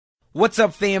What's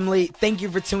up, family? Thank you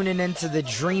for tuning in to the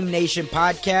DreamNation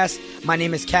podcast. My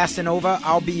name is Casanova.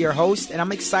 I'll be your host, and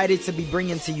I'm excited to be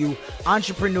bringing to you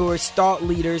entrepreneurs, thought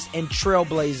leaders, and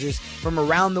trailblazers from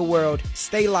around the world.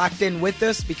 Stay locked in with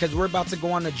us because we're about to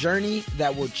go on a journey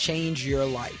that will change your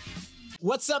life.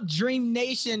 What's up, Dream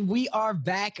Nation? We are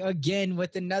back again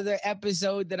with another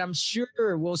episode that I'm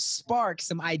sure will spark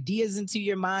some ideas into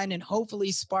your mind and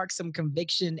hopefully spark some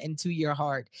conviction into your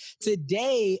heart.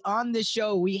 Today on the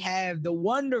show, we have the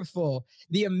wonderful,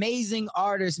 the amazing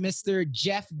artist, Mr.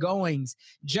 Jeff Goins.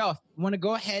 Jeff, want to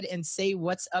go ahead and say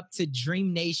what's up to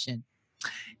Dream Nation?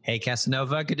 Hey,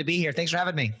 Casanova. Good to be here. Thanks for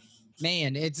having me.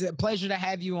 Man, it's a pleasure to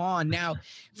have you on. Now,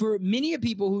 for many of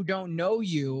people who don't know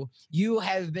you, you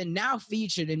have been now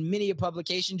featured in many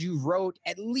publications. You wrote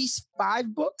at least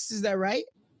 5 books. Is that right?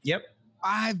 Yep.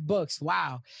 5 books.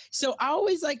 Wow. So I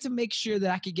always like to make sure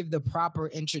that I could give the proper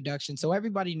introduction so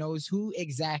everybody knows who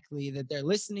exactly that they're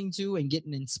listening to and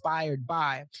getting inspired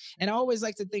by. And I always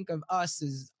like to think of us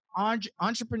as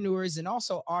entrepreneurs and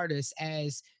also artists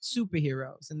as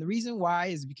superheroes. And the reason why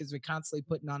is because we're constantly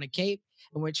putting on a cape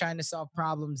and we're trying to solve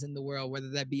problems in the world, whether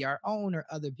that be our own or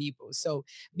other people's. So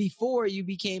before you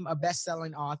became a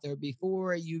best-selling author,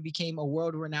 before you became a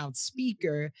world-renowned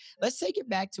speaker, let's take it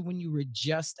back to when you were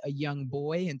just a young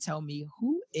boy and tell me,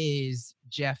 who is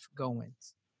Jeff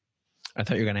Goins? I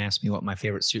thought you were going to ask me what my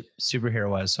favorite superhero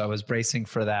was. So I was bracing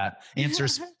for that. Answer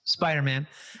Spider-Man.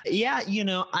 Yeah,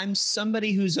 I'm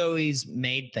somebody who's always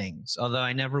made things, although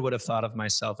I never would have thought of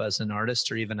myself as an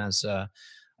artist or even as a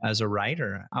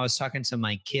writer. I was talking to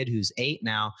my kid who's 8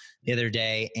 now the other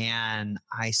day, and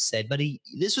I said, buddy,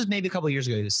 this was maybe a couple of years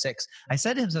ago, he was 6. I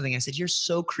said to him something. I said, you're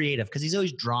so creative, because he's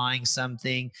always drawing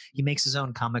something. He makes his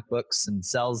own comic books and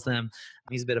sells them.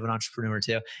 He's a bit of an entrepreneur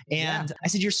too. And I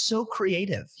said, you're so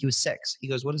creative. He was 6. He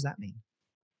goes, what does that mean?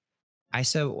 I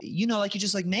said, you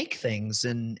just make things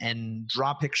and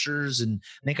draw pictures and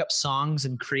make up songs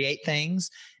and create things.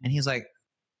 And he's like,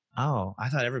 oh, I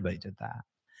thought everybody did that.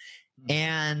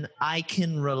 And I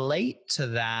can relate to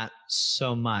that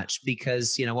so much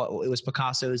because, what it was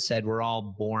Picasso who said, we're all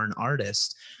born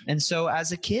artists. And so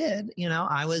as a kid,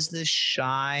 I was this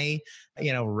shy,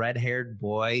 red-haired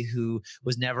boy who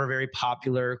was never very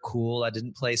popular, cool. I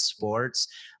didn't play sports,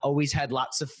 always had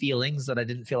lots of feelings that I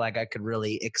didn't feel like I could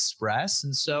really express.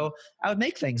 And so I would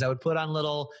make things. I would put on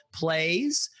little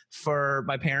plays for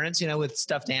my parents, with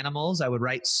stuffed animals. I would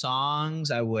write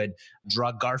songs. I would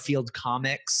draw Garfield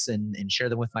comics and share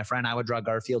them with my friend. I would draw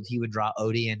Garfield. He would draw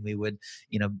Odie, and we would,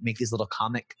 make these little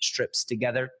comic strips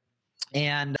together.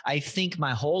 And I think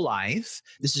my whole life,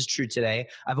 this is true today,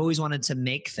 I've always wanted to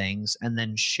make things and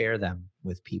then share them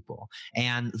with people.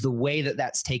 And the way that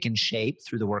that's taken shape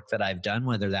through the work that I've done,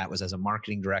 whether that was as a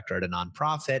marketing director at a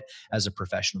nonprofit, as a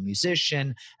professional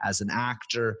musician, as an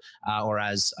actor, or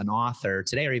as an author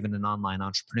today, or even an online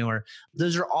entrepreneur,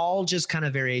 those are all just kind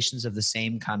of variations of the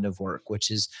same kind of work,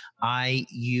 which is I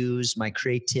use my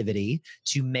creativity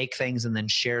to make things and then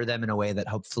share them in a way that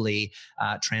hopefully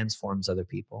transforms other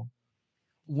people.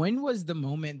 When was the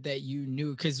moment that you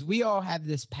knew? Because we all have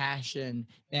this passion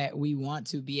that we want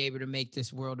to be able to make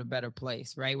this world a better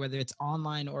place, right? Whether it's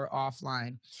online or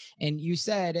offline. And you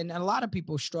said, and a lot of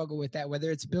people struggle with that,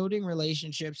 whether it's building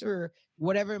relationships or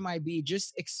whatever it might be,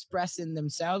 just expressing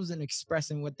themselves and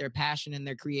expressing what their passion and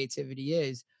their creativity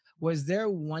is. Was there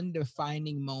one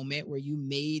defining moment where you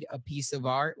made a piece of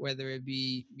art, whether it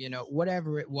be,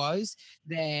 whatever it was,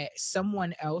 that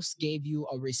someone else gave you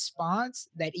a response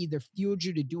that either fueled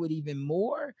you to do it even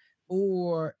more,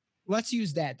 or let's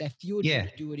use that fueled you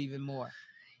to do it even more?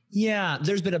 Yeah,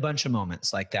 there's been a bunch of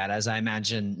moments like that, as I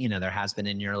imagine, there has been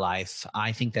in your life.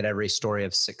 I think that every story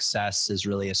of success is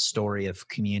really a story of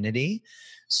community.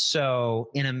 So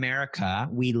in America,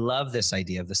 we love this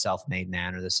idea of the self-made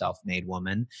man or the self-made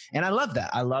woman. And I love that.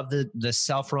 I love the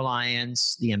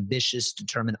self-reliance, the ambitious,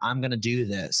 determined, I'm going to do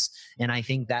this. And I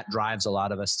think that drives a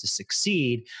lot of us to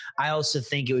succeed. I also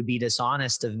think it would be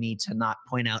dishonest of me to not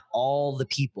point out all the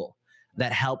people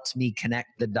that helped me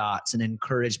connect the dots and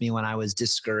encouraged me when I was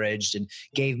discouraged and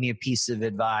gave me a piece of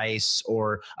advice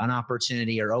or an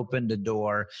opportunity or opened a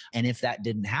door. And if that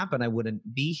didn't happen, I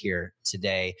wouldn't be here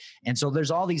today. And so there's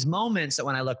all these moments that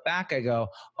when I look back, I go,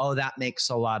 oh, that makes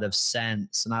a lot of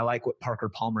sense. And I like what Parker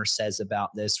Palmer says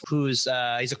about this, he's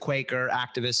a Quaker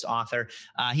activist, author.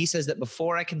 He says that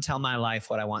before I can tell my life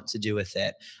what I want to do with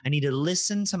it, I need to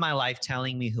listen to my life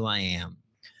telling me who I am.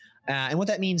 And what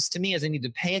that means to me is I need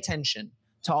to pay attention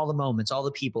to all the moments, all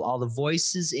the people, all the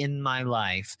voices in my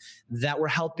life that were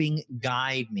helping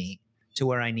guide me to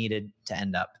where I needed to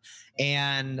end up.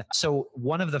 And so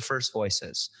one of the first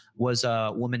voices was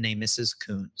a woman named Mrs.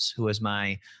 Coons, who was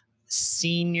my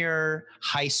senior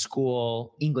high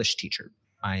school English teacher,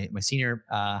 my senior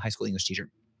high school English teacher.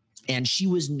 And she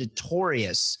was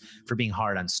notorious for being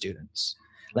hard on students.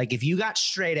 Like if you got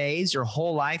straight A's your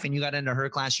whole life and you got into her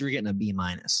class, you were getting a B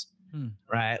minus.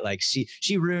 Right. Like she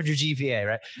ruined your GPA.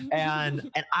 Right. And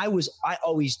I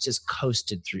always just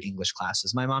coasted through English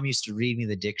classes. My mom used to read me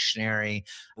the dictionary,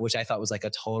 which I thought was like a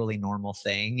totally normal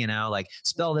thing, you know, like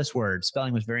spell this word.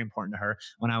 Spelling was very important to her.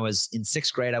 When I was in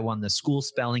 6th grade, I won the school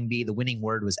spelling bee. The winning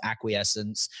word was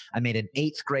acquiescence. I made an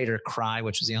 8th grader cry,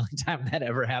 which was the only time that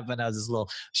ever happened. I was this little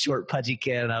short, pudgy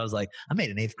kid. And I was like, I made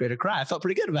an 8th grader cry. I felt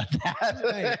pretty good about that.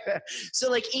 Right.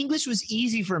 So like English was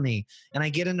easy for me. And I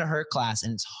get into her class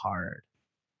and it's hard.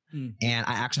 And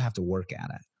I actually have to work at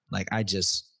it. Like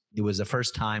it was the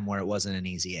first time where it wasn't an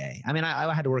easy A. I mean,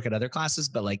 I had to work at other classes,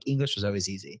 but like English was always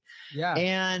easy. Yeah.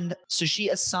 And so she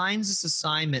assigns this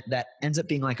assignment that ends up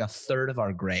being like a third of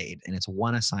our grade. And it's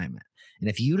one assignment. And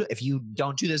if you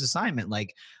don't do this assignment,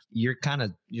 like you're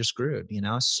screwed, you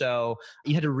know? So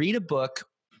you had to read a book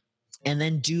and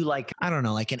then do like, I don't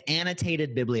know, like an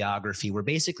annotated bibliography where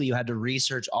basically you had to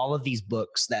research all of these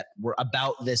books that were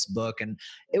about this book. And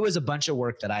it was a bunch of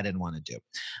work that I didn't want to do.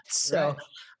 So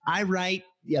I write,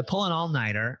 pull an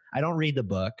all-nighter. I don't read the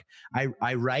book.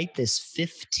 I write this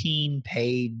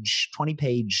 15-page,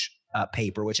 20-page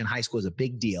paper, which in high school is a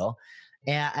big deal.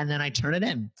 And then I turn it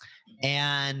in.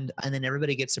 And then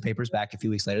everybody gets their papers back a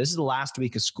few weeks later. This is the last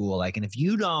week of school. Like, and if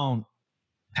you don't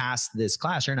pass this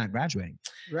class, you're not graduating.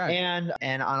 Right.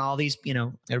 And on all these, you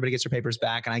know, everybody gets their papers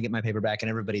back and I get my paper back and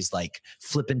everybody's like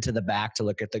flipping to the back to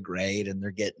look at the grade and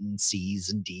they're getting C's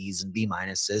and D's and B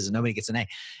minuses and nobody gets an A.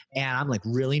 And I'm like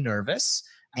really nervous.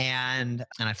 And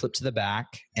I flip to the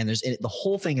back and the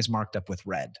whole thing is marked up with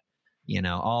red, you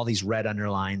know, all these red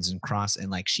underlines and cross.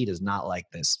 And like, she does not like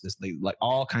this like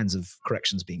all kinds of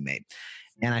corrections being made.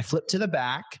 And I flip to the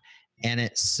back and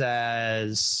it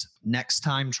says, next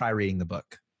time, try reading the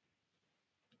book.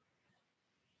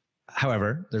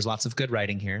 However, there's lots of good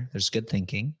writing here. There's good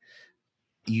thinking.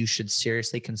 You should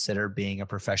seriously consider being a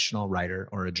professional writer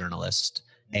or a journalist,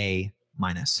 A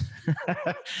minus.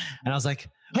 And I was like,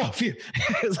 oh, phew.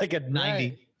 It was like a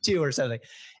 92 or something.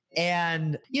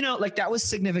 And, you know, like that was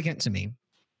significant to me.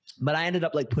 But I ended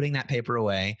up like putting that paper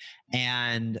away.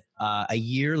 And a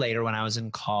year later, when I was in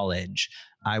college,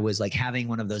 I was like having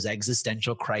one of those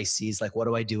existential crises, like, what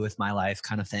do I do with my life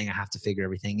kind of thing? I have to figure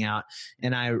everything out.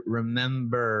 And I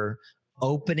remember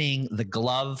opening the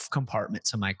glove compartment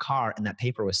to my car and that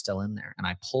paper was still in there. And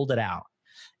I pulled it out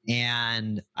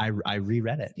and I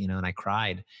reread it, you know, and I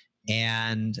cried.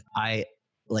 And I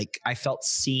felt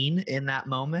seen in that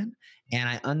moment. And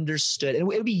I understood, it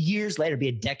would be years later, be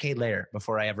a decade later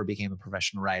before I ever became a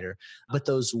professional writer. But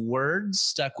those words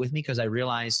stuck with me because I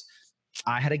realized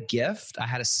I had a gift, I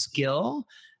had a skill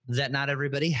that not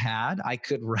everybody had. I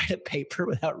could write a paper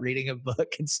without reading a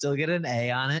book and still get an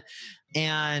A on it.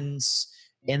 And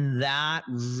that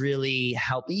really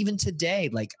helped. Even today,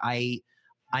 like I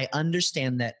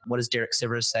understand that, what does Derek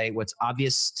Sivers say? What's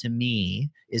obvious to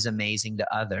me is amazing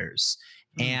to others.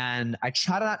 And I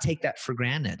try to not take that for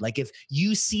granted. Like if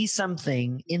you see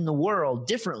something in the world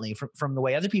differently from the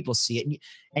way other people see it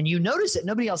and you notice it,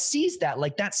 nobody else sees that,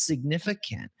 like that's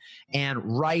significant. And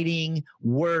writing,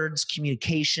 words,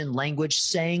 communication, language,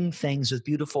 saying things with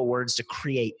beautiful words to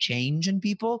create change in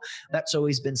people, that's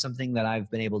always been something that I've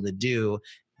been able to do.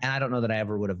 And I don't know that I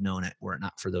ever would have known it were it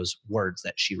not for those words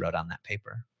that she wrote on that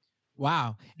paper.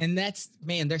 Wow. And that's,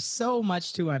 man, there's so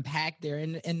much to unpack there.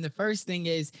 And the first thing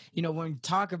is, you know, when we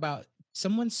talk about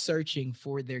someone searching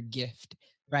for their gift,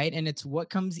 right? And it's what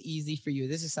comes easy for you.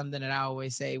 This is something that I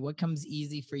always say, what comes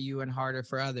easy for you and harder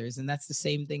for others. And that's the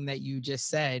same thing that you just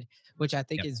said, which I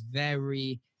think is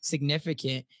very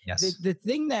significant. Yes. The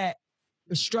thing that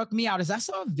struck me out is I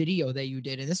saw a video that you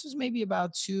did, and this was maybe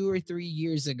about 2 or 3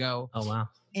 years ago. Oh, wow.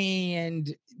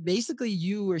 And basically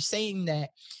you were saying that,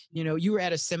 you know, you were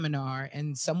at a seminar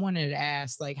and someone had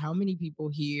asked, like, how many people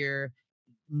here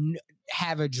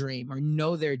have a dream or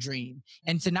know their dream?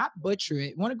 And to not butcher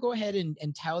it, I want to go ahead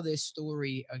and tell this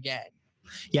story again.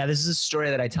 Yeah, this is a story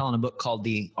that I tell in a book called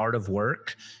The Art of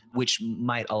Work, which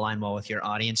might align well with your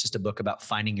audience. Just a book about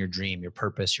finding your dream, your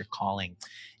purpose, your calling.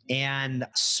 And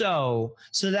so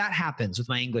that happens with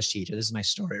my English teacher. This is my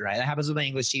story, right? That happens with my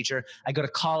English teacher. I go to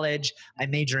college. I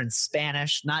major in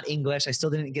Spanish, not English. I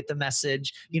still didn't get the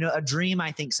message. You know, a dream,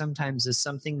 I think sometimes is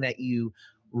something that you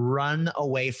run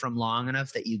away from long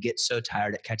enough that you get so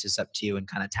tired it catches up to you and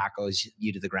kind of tackles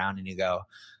you to the ground and you go,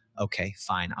 okay,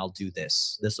 fine, I'll do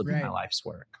this. This will be my life's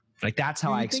work. Like that's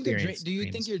how I experience. Do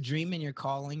you think your dream and your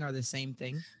calling are the same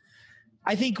thing?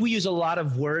 I think we use a lot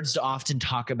of words to often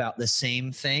talk about the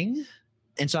same thing.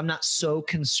 And so I'm not so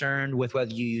concerned with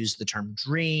whether you use the term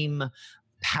dream,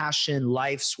 passion,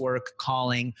 life's work,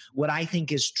 calling. What I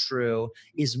think is true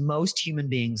is most human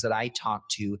beings that I talk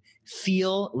to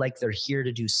feel like they're here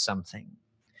to do something.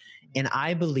 And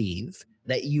I believe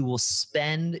that you will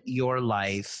spend your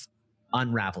life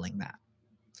unraveling that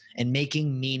and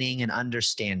making meaning and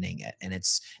understanding it. And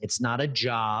it's not a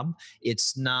job.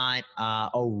 It's not a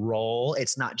role.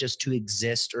 It's not just to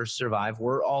exist or survive.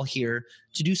 We're all here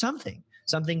to do something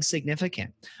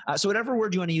significant. So whatever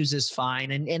word you want to use is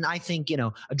fine. And I think,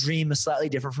 a dream is slightly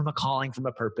different from a calling, from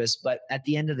a purpose. But at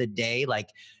the end of the day, like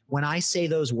when I say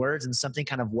those words and something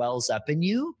kind of wells up in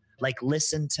you, like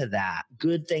listen to that.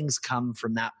 Good things come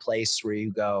from that place where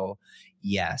you go,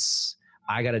 yes,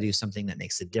 I got to do something that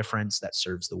makes a difference, that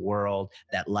serves the world,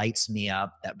 that lights me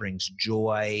up, that brings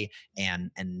joy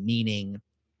and meaning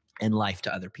and life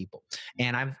to other people.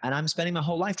 And I'm spending my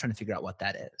whole life trying to figure out what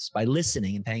that is by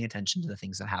listening and paying attention to the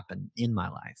things that happen in my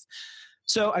life.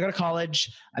 So I go to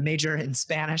college, I major in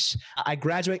Spanish. I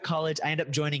graduate college, I end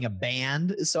up joining a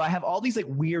band. So I have all these like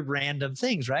weird random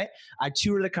things, right? I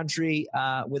tour the country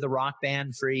with a rock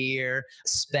band for a year,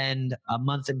 spend a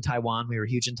month in Taiwan. We were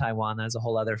huge in Taiwan. That was a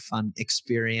whole other fun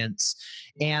experience.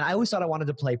 And I always thought I wanted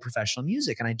to play professional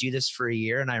music. And I do this for a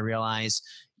year and I realize,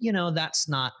 that's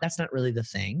not really the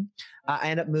thing. I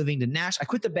end up moving to Nashville. I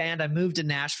quit the band. I moved to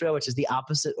Nashville, which is the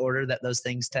opposite order that those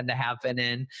things tend to happen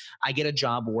in. I get a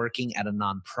job working at a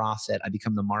nonprofit. I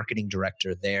become the marketing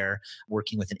director there,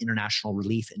 working with an international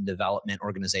relief and development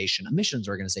organization, a missions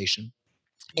organization.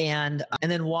 And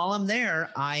then while I'm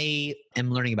there, I am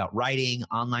learning about writing,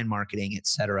 online marketing, et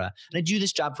cetera. And I do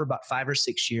this job for about 5 or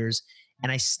 6 years.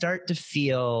 And I start to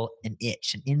feel an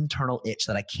itch, an internal itch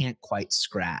that I can't quite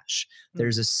scratch.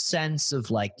 There's a sense of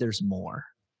like, there's more.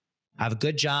 I have a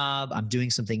good job. I'm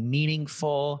doing something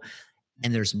meaningful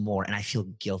and there's more. And I feel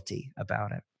guilty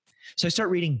about it. So I start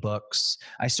reading books.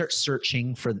 I start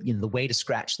searching for the way to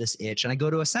scratch this itch. And I go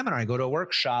to a seminar. I go to a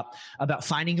workshop about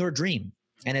finding your dream.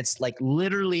 And it's like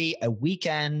literally a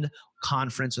weekend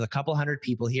conference with a couple hundred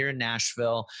people here in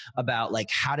Nashville about like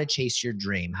how to chase your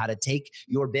dream, how to take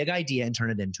your big idea and turn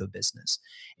it into a business.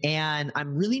 And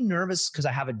I'm really nervous because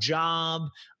I have a job.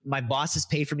 My boss has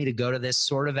paid for me to go to this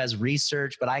sort of as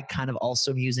research, but I kind of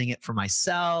also am using it for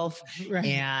myself. Right.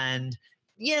 And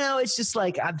it's just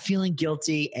like I'm feeling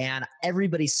guilty and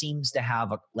everybody seems to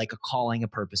have a calling, a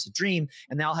purpose, a dream.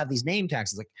 And they all have these name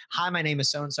tags. It's like, hi, my name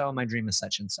is so-and-so and my dream is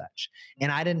such and such.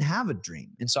 And I didn't have a dream.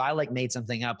 And so I made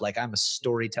something up. Like I'm a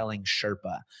storytelling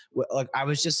Sherpa. Like I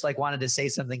was just wanted to say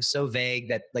something so vague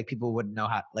that people wouldn't know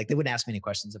how, they wouldn't ask me any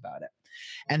questions about it.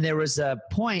 And there was a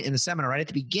point in the seminar right at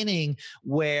the beginning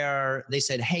where they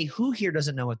said, hey, who here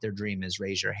doesn't know what their dream is?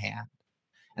 Raise your hand.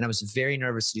 And I was very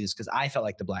nervous to do this because I felt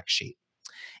like the black sheep.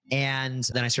 And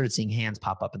then I started seeing hands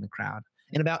pop up in the crowd.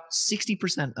 And about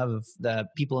 60% of the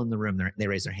people in the room, they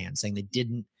raised their hands saying they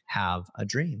didn't have a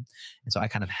dream. And so I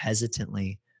kind of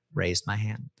hesitantly raised my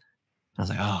hand. I was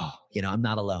like, oh, I'm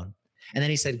not alone. And then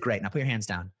he said, great, now put your hands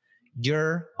down.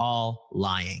 You're all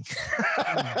lying.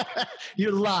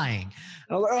 You're lying.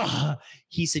 And I was like, oh.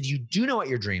 He said, you do know what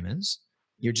your dream is.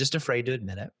 You're just afraid to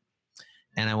admit it.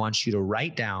 And I want you to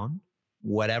write down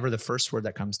whatever the first word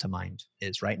that comes to mind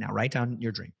is right now. Write down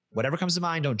your dream. Whatever comes to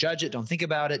mind, don't judge it, don't think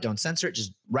about it, don't censor it,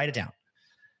 just write it down.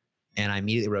 And I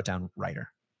immediately wrote down writer.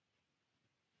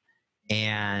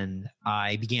 And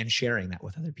I began sharing that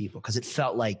with other people because it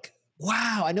felt like,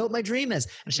 wow, I know what my dream is.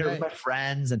 And I shared it with my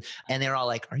friends and they're all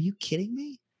like, are you kidding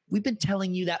me? We've been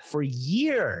telling you that for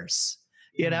years,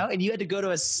 and you had to go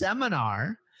to a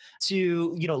seminar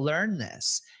to, learn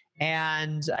this.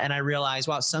 And I realized,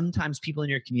 wow, sometimes people in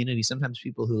your community, sometimes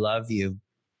people who love you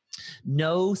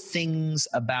know things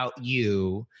about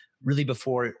you really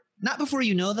not before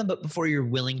you know them, but before you're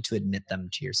willing to admit them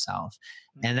to yourself.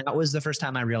 And that was the first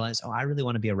time I realized, I really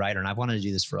want to be a writer. And I've wanted to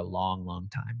do this for a long, long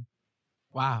time.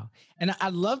 Wow. And I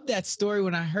love that story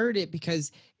when I heard it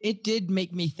because it did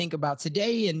make me think about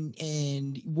today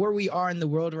and where we are in the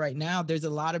world right now. There's a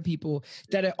lot of people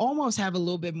that almost have a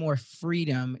little bit more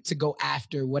freedom to go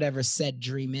after whatever said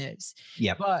dream is.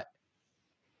 Yeah. But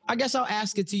I guess I'll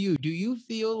ask it to you. Do you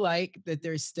feel like that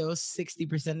there's still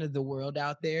 60% of the world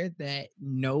out there that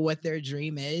know what their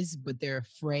dream is, but they're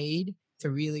afraid to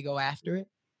really go after it?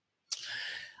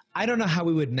 I don't know how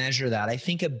we would measure that. I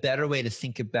think a better way to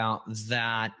think about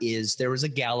that is there was a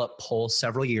Gallup poll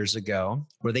several years ago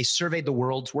where they surveyed the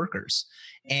world's workers.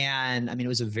 And it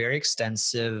was a very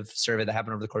extensive survey that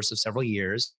happened over the course of several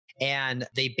years. And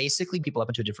they basically people up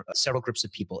into several groups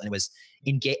of people. And it was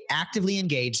actively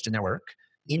engaged in their work,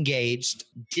 engaged,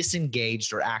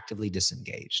 disengaged, or actively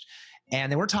disengaged. And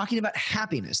they weren't talking about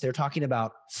happiness. They're talking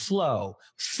about flow,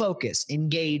 focus,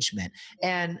 engagement.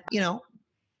 And,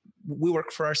 we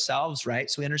work for ourselves, right?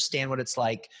 So we understand what it's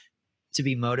like to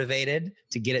be motivated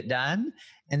to get it done.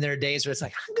 And there are days where it's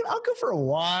like, I'll go for a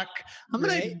walk. I'm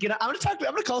going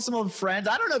to call some old friends.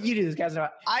 I don't know if you do this, guys.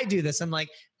 I do this. I'm like,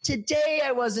 today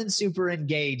I wasn't super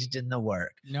engaged in the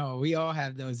work. No, we all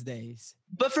have those days.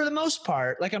 But for the most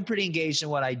part, like, I'm pretty engaged in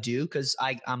what I do because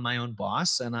I'm my own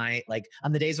boss. And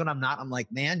on the days when I'm not, I'm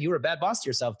like, man, you were a bad boss to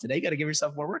yourself today. You got to give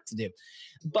yourself more work to do.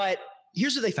 But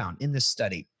here's what they found in this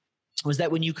study was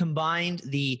that when you combined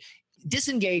the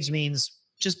disengaged means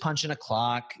just punching a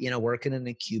clock, working in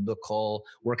a cubicle,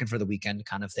 working for the weekend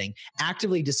kind of thing.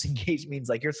 Actively disengaged means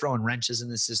like you're throwing wrenches in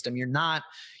the system. You're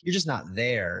just not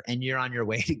there and you're on your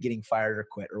way to getting fired or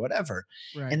quit or whatever.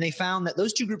 Right. And they found that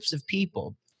those two groups of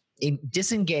people,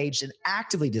 disengaged and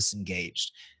actively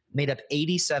disengaged, made up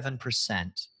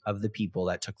 87% of the people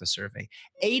that took the survey.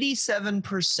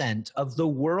 87% of the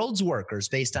world's workers,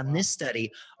 based on this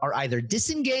study, are either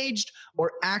disengaged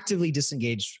or actively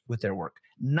disengaged with their work.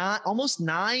 Almost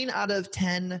 9 out of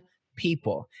 10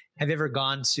 people. Have you ever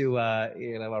gone to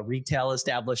a retail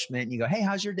establishment and you go, hey,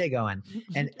 how's your day going?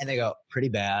 And they go, pretty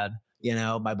bad.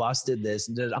 My boss did this.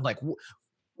 And I'm like,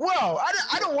 whoa,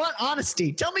 I don't want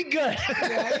honesty. Tell me good.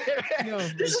 No,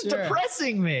 this is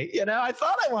depressing me. I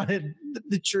thought I wanted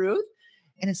the truth.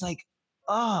 And it's like,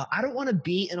 I don't want to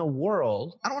be in a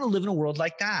world. I don't want to live in a world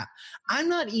like that. I'm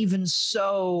not even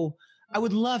I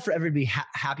would love for everybody to be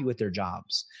happy with their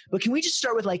jobs. But can we just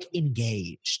start with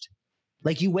engaged?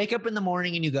 Like, you wake up in the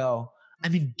morning and you go,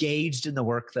 I'm engaged in the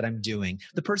work that I'm doing.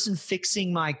 The person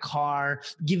fixing my car,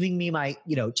 giving me my,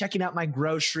 checking out my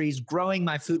groceries, growing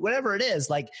my food, whatever it is,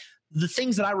 like the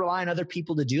things that I rely on other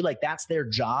people to do, like that's their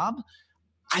job.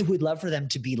 I would love for them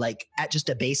to be at just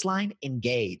a baseline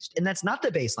engaged. And that's not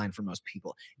the baseline for most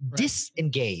people. Right.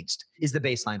 Disengaged is the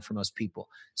baseline for most people.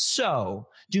 So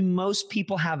do most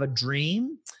people have a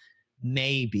dream?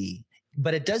 Maybe.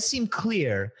 But it does seem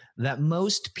clear that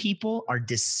most people are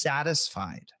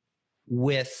dissatisfied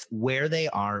with where they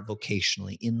are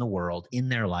vocationally in the world, in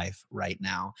their life right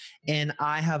now. And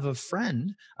I have a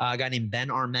friend, a guy named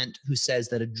Ben Arment, who says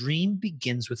that a dream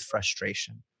begins with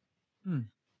frustration.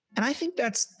 And I think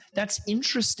that's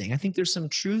interesting. I think there's some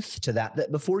truth to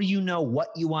that before you know what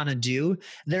you want to do,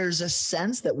 there's a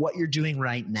sense that what you're doing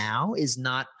right now is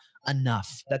not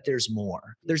enough, that there's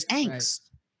more. There's angst.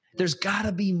 Right. There's got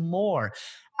to be more.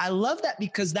 I love that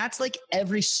because that's like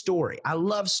every story. I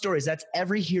love stories. That's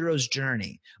every hero's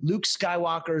journey. Luke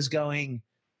Skywalker is going,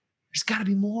 there's got to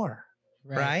be more,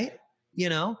 right?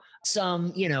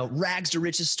 Some, rags to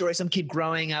riches story, some kid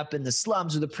growing up in the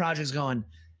slums or the projects going,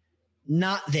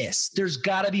 not this. There's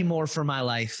got to be more for my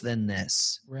life than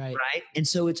this. Right. And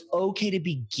so it's okay to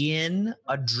begin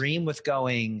a dream with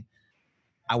going,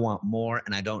 I want more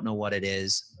and I don't know what it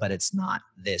is, but it's not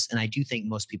this. And I do think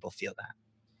most people feel that.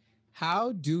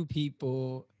 How do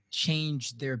people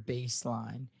change their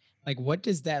baseline? Like, what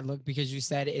does that look? Because you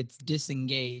said it's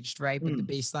disengaged, right? But the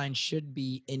baseline should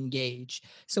be engaged.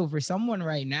 So for someone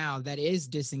right now that is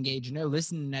disengaged and they're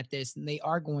listening at this and they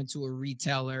are going to a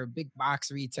retailer, a big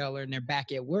box retailer, and they're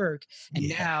back at work. And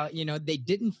now, they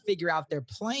didn't figure out their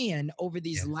plan over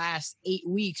these last 8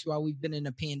 weeks while we've been in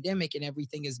a pandemic and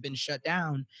everything has been shut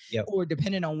down. Or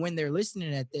depending on when they're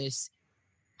listening at this,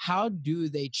 how do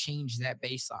they change that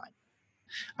baseline?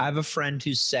 I have a friend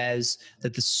who says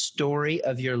that the story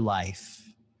of your life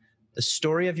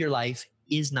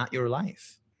is not your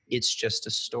life. It's just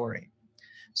a story.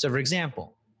 So for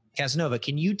example, Casanova,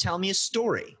 can you tell me a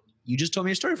story? You just told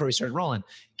me a story before we started rolling.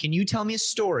 Can you tell me a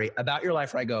story about your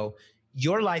life where I go,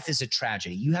 your life is a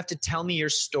tragedy. You have to tell me your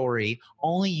story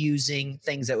only using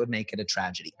things that would make it a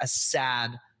tragedy, a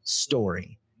sad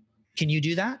story. Can you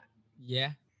do that?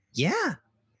 Yeah.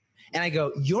 And I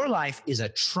go, your life is a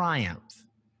triumph,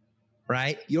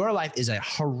 right? Your life is a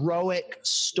heroic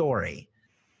story.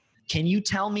 Can you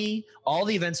tell me all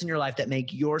the events in your life that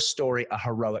make your story a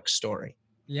heroic story?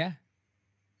 Yeah.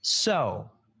 So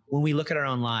when we look at our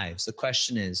own lives, the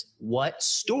question is, what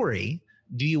story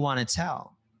do you want to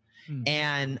tell?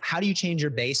 And how do you change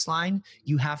your baseline?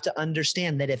 You have to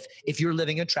understand that if you're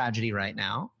living a tragedy right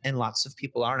now, and lots of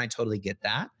people are, and I totally get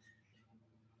that,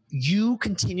 you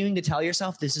continuing to tell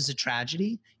yourself this is a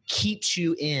tragedy keeps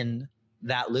you in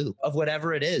that loop of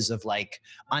whatever it is, of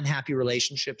unhappy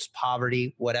relationships,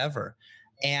 poverty, whatever.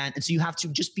 And so you have to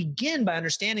just begin by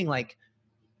understanding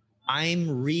I'm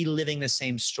reliving the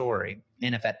same story.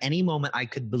 And if at any moment I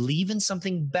could believe in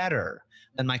something better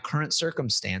than my current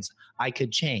circumstance, I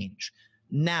could change.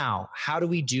 Now, how do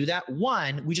we do that?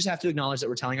 One, we just have to acknowledge that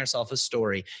we're telling ourselves a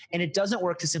story, and it doesn't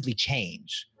work to simply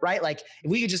change, right? Like if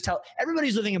we could just tell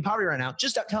everybody's living in poverty right now,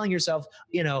 just stop telling yourself,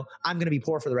 I'm going to be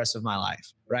poor for the rest of my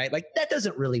life, right? Like that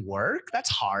doesn't really work. That's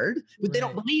hard, but they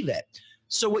don't believe it.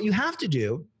 So what you have to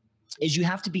do is you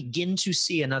have to begin to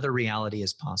see another reality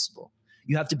as possible.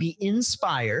 You have to be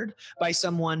inspired by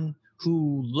someone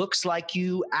who looks like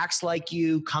you, acts like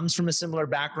you, comes from a similar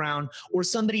background, or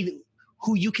somebody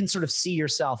who you can sort of see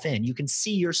yourself in. You can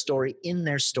see your story in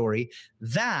their story.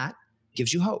 That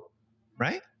gives you hope,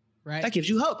 right? Right. That gives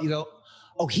you hope. You go,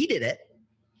 oh, he did it.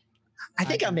 I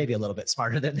think I'm maybe a little bit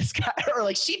smarter than this guy. Or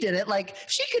like, she did it. Like,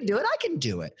 if she could do it, I can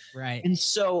do it. Right. And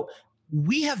so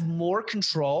we have more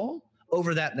control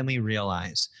over that than we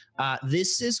realize.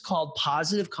 This is called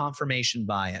positive confirmation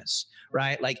bias,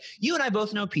 right? Like you and I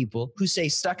both know people who say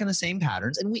stuck in the same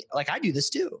patterns. And I do this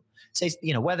too. Say,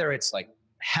 whether it's like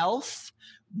health,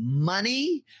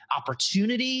 money,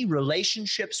 opportunity,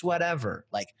 relationships, whatever.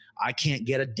 Like I can't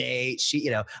get a date.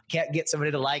 Can't get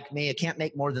somebody to like me. I can't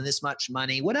make more than this much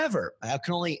money, whatever. I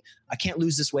can't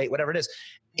lose this weight, whatever it is.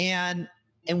 And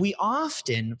we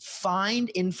often find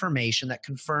information that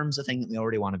confirms the thing that we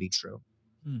already want to be true.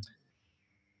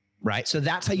 Right. So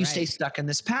that's how you stay stuck in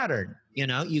this pattern.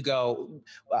 You go,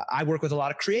 I work with a lot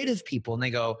of creative people and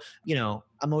they go,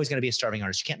 I'm always going to be a starving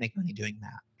artist. You can't make money doing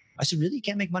that. I said, really? You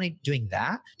can't make money doing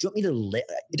that? Do you want me to live?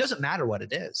 It doesn't matter what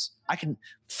it is. I can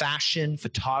fashion,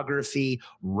 photography,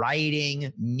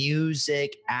 writing,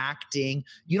 music, acting.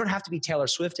 You don't have to be Taylor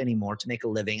Swift anymore to make a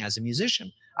living as a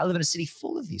musician. I live in a city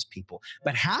full of these people.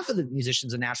 But half of the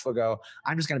musicians in Nashville go,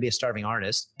 I'm just going to be a starving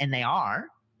artist. And they are,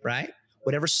 right?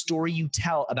 Whatever story you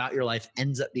tell about your life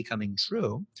ends up becoming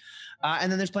true.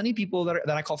 And then there's plenty of people that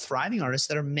I call thriving artists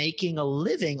that are making a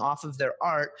living off of their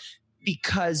art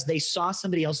because they saw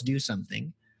somebody else do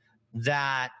something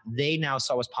that they now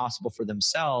saw was possible for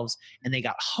themselves, and they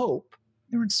got hope.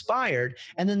 They were inspired,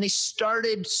 and then they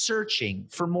started searching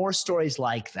for more stories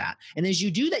like that. And as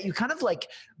you do that, you kind of like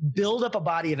build up a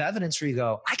body of evidence where you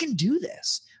go, I can do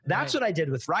this. That's what I did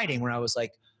with writing, where I was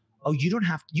like, oh,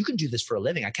 you can do this for a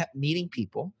living. I kept meeting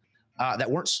people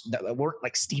that weren't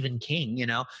like Stephen King,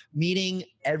 meeting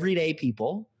everyday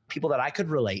people that I could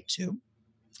relate to,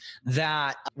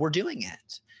 that were doing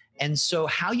it. And so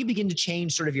how you begin to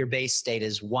change sort of your base state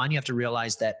is, one, you have to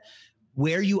realize that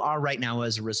where you are right now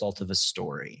is a result of a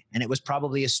story. And it was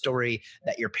probably a story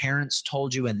that your parents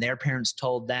told you and their parents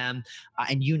told them,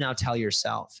 and you now tell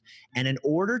yourself. And in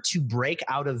order to break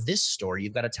out of this story,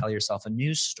 you've got to tell yourself a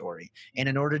new story. And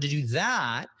in order to do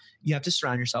that, you have to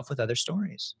surround yourself with other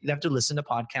stories. You have to listen to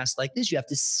podcasts like this. You have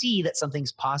to see that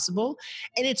something's possible.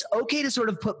 And it's okay to sort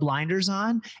of put blinders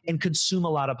on and consume a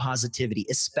lot of positivity,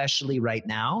 especially right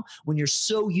now when you're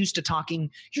so used to talking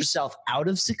yourself out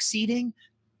of succeeding.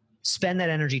 Spend that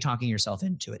energy talking yourself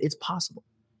into it. It's possible.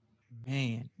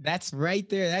 Man, that's right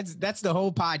there. That's the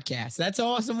whole podcast. That's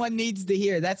all someone needs to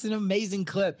hear. That's an amazing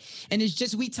clip. And it's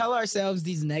just, we tell ourselves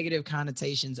these negative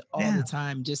connotations all the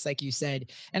time, just like you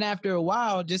said. And after a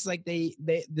while, just like the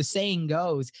saying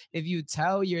goes, if you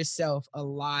tell yourself a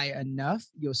lie enough,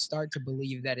 you'll start to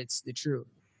believe that it's the truth.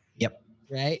 Yep.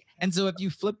 Right. And so if you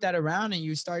flip that around and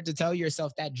you start to tell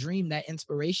yourself that dream, that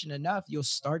inspiration enough, you'll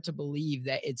start to believe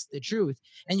that it's the truth,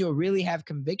 and you'll really have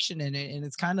conviction in it. And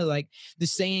it's kind of like the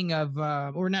saying of,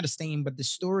 or not a saying, but the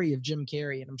story of Jim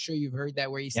Carrey. And I'm sure you've heard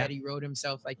that, where he said he wrote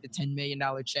himself like the $10 million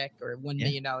check or $1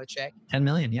 million check. 10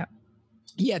 million. Yeah.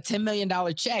 Yeah, $10 million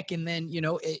check. And then,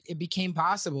 it became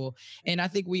possible. And I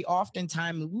think we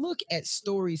oftentimes look at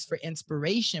stories for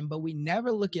inspiration, but we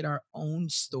never look at our own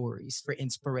stories for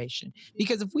inspiration.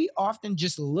 Because if we often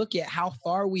just look at how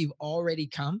far we've already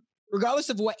come, regardless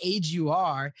of what age you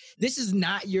are, this is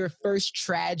not your first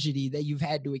tragedy that you've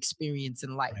had to experience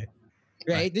in life.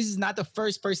 Right? This is not the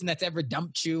first person that's ever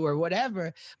dumped you or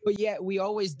whatever, but yet we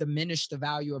always diminish the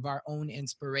value of our own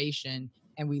inspiration,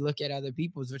 and we look at other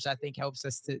people's, which I think helps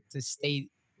us to stay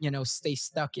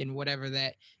stuck in whatever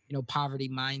that, poverty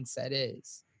mindset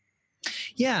is.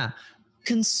 Yeah.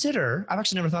 I've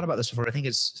actually never thought about this before. I think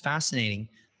it's fascinating.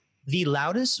 The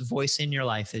loudest voice in your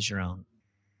life is your own.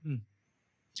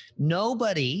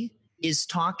 Nobody is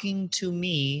talking to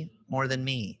me more than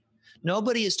me.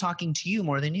 Nobody is talking to you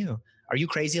more than you. Are you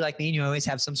crazy like me and you always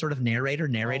have some sort of narrator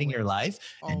narrating your life?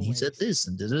 And he said this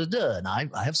and da-da-da, and I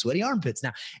have sweaty armpits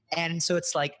now. And so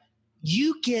it's like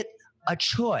you get a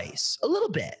choice a little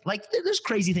bit. Like there's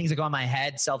crazy things that go in my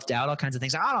head, self-doubt, all kinds of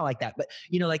things. I don't like that. But,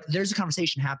 like there's a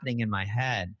conversation happening in my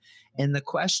head. And the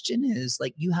question is,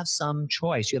 like, you have some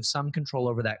choice. You have some control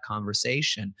over that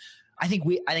conversation. I think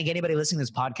anybody listening to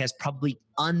this podcast probably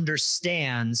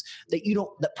understands that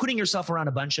that putting yourself around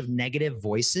a bunch of negative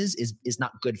voices is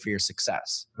not good for your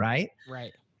success, right?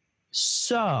 Right.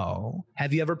 So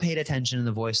have you ever paid attention to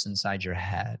the voice inside your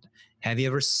head? Have you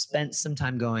ever spent some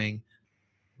time going,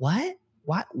 what?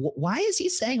 Why is he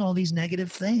saying all these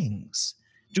negative things?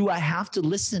 Do I have to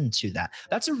listen to that?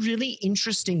 That's a really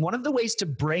interesting, one of the ways to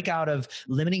break out of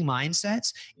limiting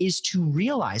mindsets is to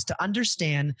realize, to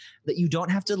understand that you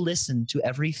don't have to listen to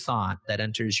every thought that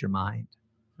enters your mind.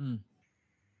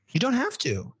 You don't have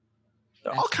to.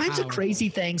 All kinds of crazy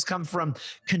things come from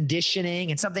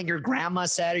conditioning and something your grandma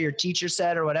said or your teacher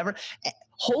said or whatever.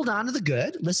 Hold on to the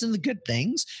good, listen to the good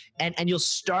things, and you'll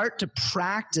start to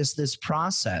practice this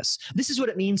process. This is what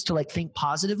it means to think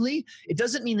positively. It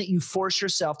doesn't mean that you force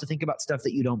yourself to think about stuff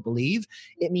that you don't believe.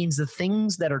 It means the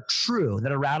things that are true,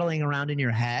 that are rattling around in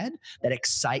your head, that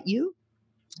excite you,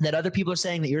 that other people are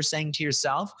saying, that you're saying to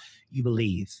yourself, you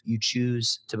believe. You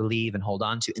choose to believe and hold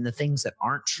on to. And the things that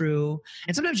aren't true.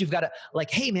 And sometimes you've got to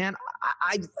hey man,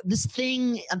 I'm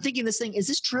thinking this thing, is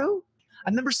this true?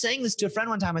 I remember saying this to a friend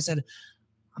one time. I said,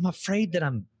 I'm afraid that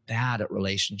I'm bad at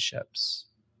relationships.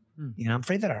 I'm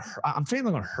afraid that I'm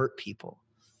going to hurt people.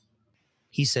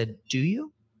 He said, do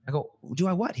you? I go, do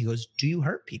I what? He goes, do you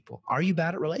hurt people? Are you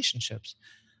bad at relationships?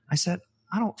 I said,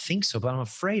 I don't think so, but I'm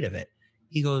afraid of it.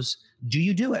 He goes, do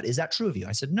you do it? Is that true of you?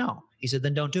 I said, no. He said,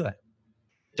 then don't do it.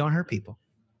 Don't hurt people.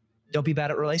 Don't be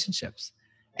bad at relationships.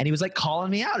 And he was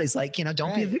calling me out. He's like,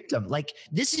 don't be a victim.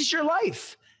 This is your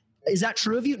life. Is that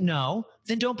true of you? No.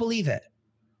 Then don't believe it.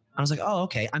 I was like, oh,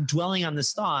 okay. I'm dwelling on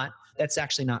this thought. That's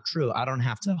actually not true. I don't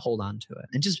have to hold on to it.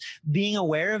 And just being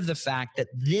aware of the fact that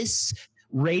this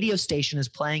radio station is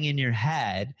playing in your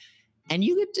head and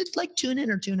you get to tune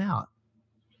in or tune out.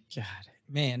 God,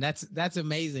 man, that's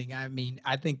amazing. I mean,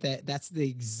 I think that's the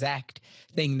exact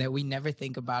thing that we never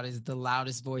think about is the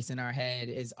loudest voice in our head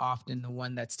is often the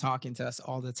one that's talking to us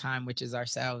all the time, which is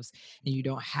ourselves. And you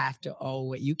don't have to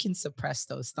you can suppress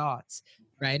those thoughts,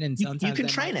 right? And sometimes you can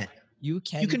train it. You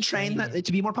can train that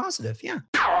to be more positive. Yeah.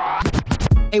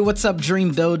 Hey, what's up,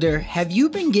 Dream Builder? Have you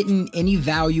been getting any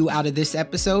value out of this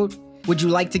episode? Would you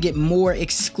like to get more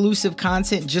exclusive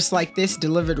content just like this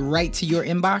delivered right to your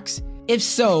inbox? If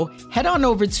so, head on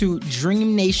over to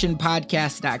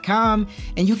DreamNationPodcast.com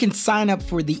and you can sign up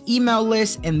for the email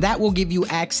list, and that will give you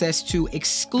access to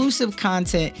exclusive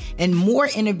content and more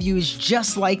interviews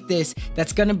just like this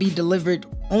that's going to be delivered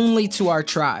only to our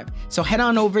tribe. So head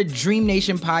on over to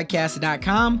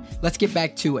DreamNationPodcast.com. Let's get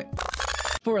back to it.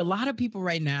 For a lot of people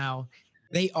right now,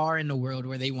 they are in a world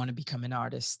where they want to become an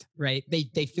artist, right?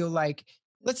 They feel like,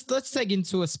 let's take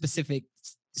into a specific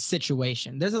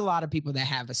situation. There's a lot of people that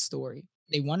have a story.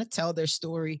 They want to tell their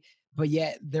story, but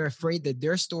yet they're afraid that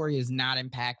their story is not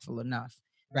impactful enough,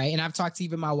 right? And I've talked to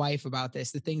even my wife about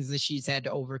this, the things that she's had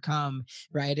to overcome,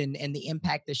 right? And the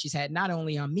impact that she's had not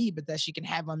only on me, but that she can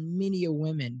have on many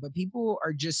women. But people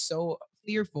are just so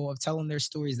fearful of telling their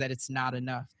stories that it's not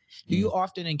enough. Do you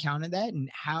often encounter that? And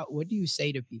what do you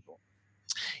say to people?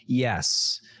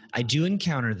 Yes, I do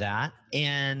encounter that.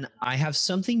 And I have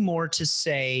something more to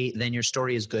say than your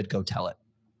story is good, go tell it.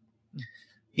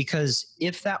 Because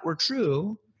if that were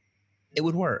true, it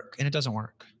would work, and it doesn't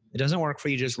work. It doesn't work for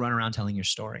you to just run around telling your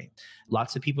story.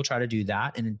 Lots of people try to do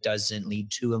that, and it doesn't lead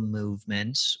to a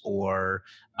movement or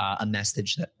a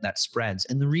message that spreads.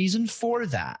 And the reason for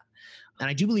that, and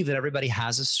I do believe that everybody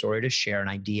has a story to share, an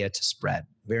idea to spread,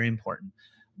 very important.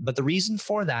 But the reason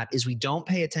for that is we don't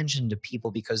pay attention to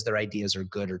people because their ideas are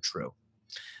good or true.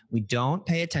 We don't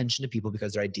pay attention to people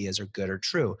because their ideas are good or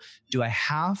true. Do I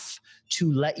have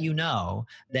to let you know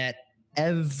that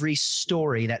every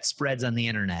story that spreads on the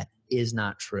internet is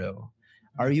not true?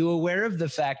 Are you aware of the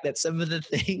fact that some of the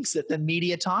things that the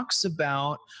media talks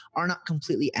about are not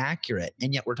completely accurate,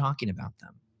 and yet we're talking about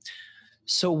them?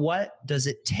 So what does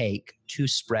it take to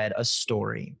spread a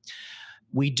story?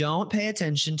 We don't pay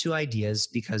attention to ideas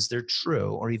because they're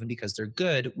true or even because they're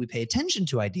good. We pay attention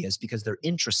to ideas because they're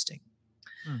interesting.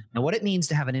 Now, what it means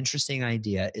to have an interesting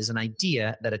idea is an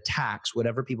idea that attacks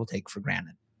whatever people take for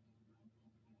granted.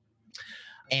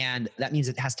 And that means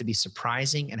it has to be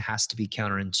surprising and has to be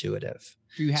counterintuitive.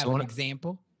 Do you have an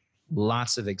example?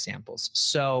 Lots of examples.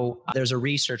 So there's a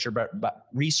researcher by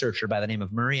the name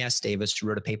of Murray S. Davis who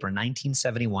wrote a paper in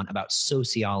 1971 about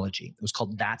sociology. It was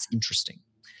called That's Interesting.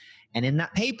 And in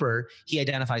that paper, he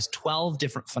identifies 12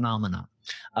 different phenomena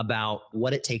about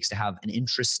what it takes to have an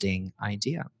interesting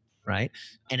idea, right?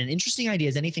 And an interesting idea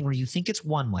is anything where you think it's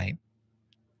one way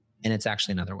and it's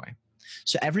actually another way.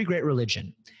 So every great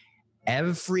religion,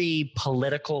 every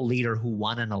political leader who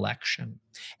won an election,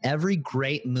 every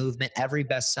great movement, every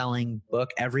best-selling book,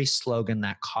 every slogan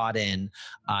that caught in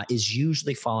is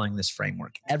usually following this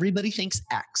framework. Everybody thinks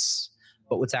X,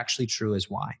 but what's actually true is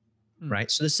Y, right?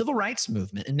 So the civil rights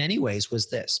movement in many ways was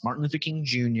this. Martin Luther King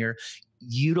Jr.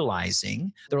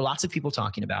 utilizing, there were lots of people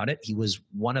talking about it. He was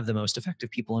one of the most effective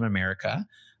people in America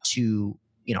to,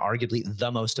 arguably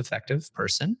the most effective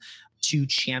person to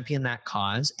champion that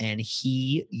cause. And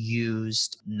he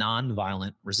used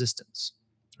nonviolent resistance,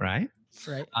 right?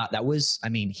 Right. That was,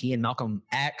 he and Malcolm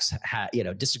X had,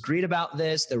 disagreed about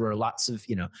this. There were lots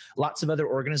of other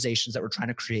organizations that were trying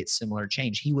to create similar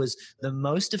change. He was the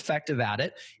most effective at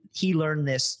it. He learned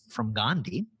this from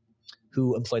Gandhi,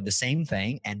 who employed the same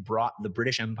thing and brought the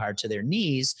British Empire to their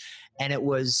knees. And it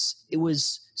was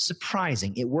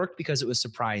surprising. It worked because it was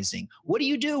surprising. What do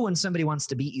you do when somebody wants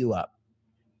to beat you up?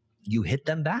 You hit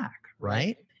them back,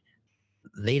 right?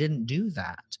 They didn't do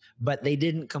that, but they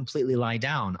didn't completely lie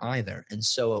down either. And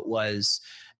so it was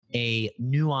a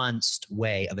nuanced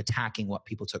way of attacking what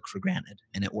people took for granted,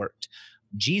 and it worked.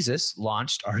 Jesus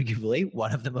launched arguably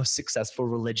one of the most successful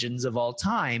religions of all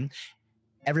time.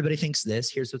 Everybody thinks this.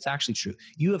 Here's what's actually true.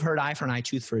 You have heard eye for an eye,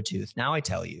 tooth for a tooth. Now I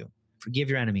tell you, forgive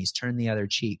your enemies, turn the other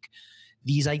cheek.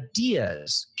 These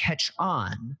ideas catch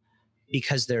on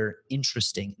because they're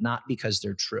interesting, not because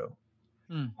they're true.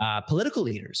 Political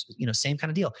leaders, same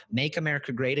kind of deal. Make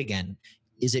America great again.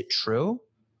 Is it true?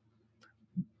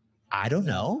 I don't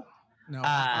know. No,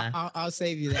 I'll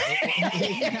save you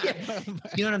that.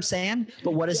 You know what I'm saying?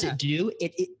 But what does it do?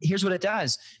 Here's what it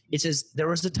does. It says there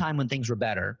was a time when things were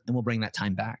better, and we'll bring that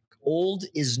time back. Old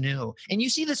is new. And you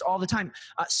see this all the time.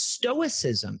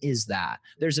 Stoicism is that.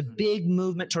 There's a big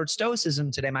movement towards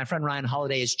Stoicism today. My friend Ryan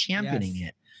Holiday is championing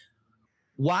it.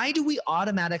 Why do we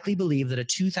automatically believe that a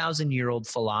 2,000-year-old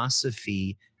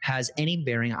philosophy has any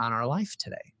bearing on our life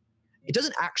today? It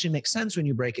doesn't actually make sense when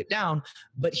you break it down,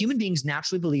 but human beings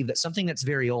naturally believe that something that's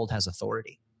very old has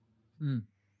authority.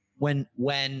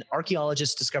 When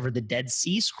archaeologists discovered the Dead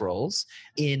Sea Scrolls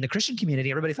in the Christian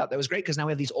community, everybody thought that was great because now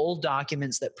we have these old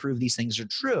documents that prove these things are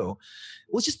true.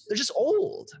 Well, they're just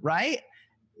old, right?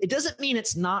 It doesn't mean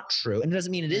it's not true, and it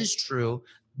doesn't mean it is true.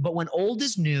 But when old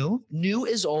is new, new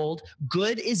is old,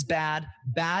 good is bad,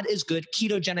 bad is good.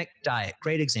 Ketogenic diet,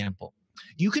 great example.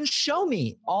 You can show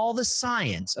me all the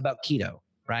science about keto,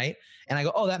 right? And I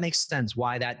go, oh, that makes sense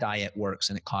why that diet works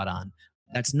and it caught on.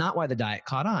 That's not why the diet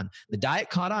caught on. The diet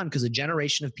caught on because a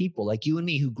generation of people like you and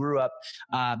me who grew up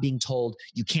being told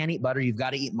you can't eat butter, you've got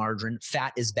to eat margarine,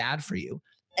 fat is bad for you.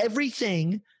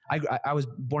 Everything, I was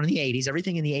born in the 80s,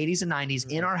 everything in the 80s and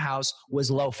 90s in our house was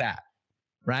low fat,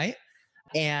 right?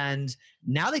 And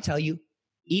now they tell you,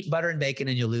 eat butter and bacon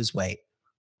and you'll lose weight.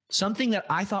 Something that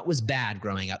I thought was bad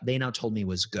growing up, they now told me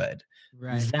was good.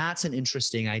 Right. That's an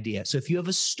interesting idea. So if you have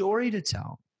a story to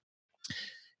tell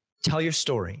your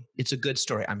story. It's a good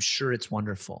story. I'm sure it's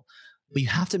wonderful. But you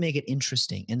have to make it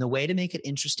interesting. And the way to make it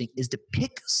interesting is to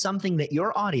pick something that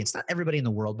your audience, not everybody in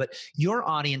the world, but your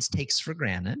audience takes for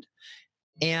granted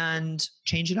and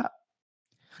change it up.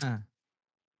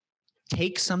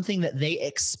 Take something that they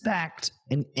expect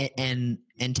and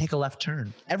take a left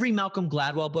turn. Every Malcolm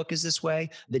Gladwell book is this way.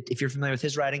 That if you're familiar with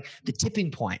his writing, The Tipping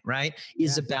Point, right,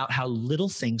 is about how little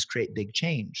things create big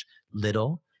change.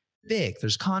 Little, big.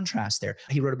 There's contrast there.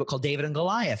 He wrote a book called David and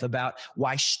Goliath about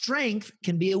why strength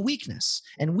can be a weakness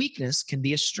and weakness can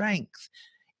be a strength.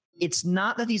 It's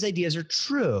not that these ideas are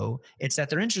true. It's that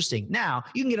they're interesting. Now,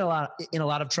 you can get in a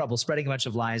lot of trouble spreading a bunch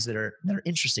of lies that are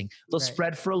interesting. They'll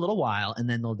spread for a little while and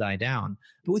then they'll die down.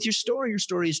 But with your story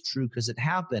is true because it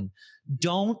happened.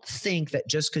 Don't think that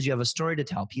just because you have a story to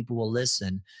tell, people will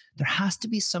listen. There has to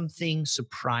be something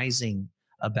surprising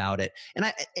about it. And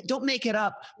I don't make it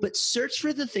up, but search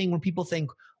for the thing where people think,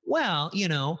 well,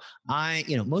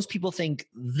 most people think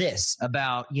this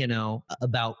about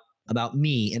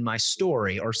me and my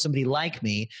story or somebody like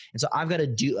me. And so I've got to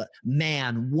do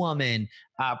man, woman,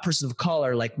 person of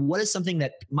color. Like, what is something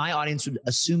that my audience would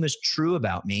assume is true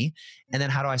about me? And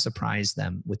then how do I surprise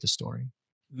them with the story?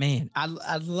 Man,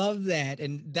 I love that.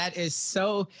 And that's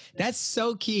so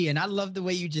key. And I love the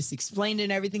way you just explained it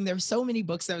and everything. There were so many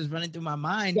books that was running through my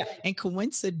mind. Yeah. And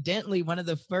coincidentally, one of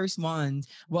the first ones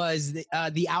was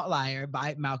The Outlier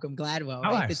by Malcolm Gladwell,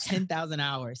 right? The 10,000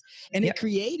 Hours. And it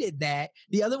created that.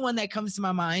 The other one that comes to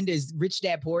my mind is Rich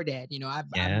Dad, Poor Dad.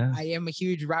 I am a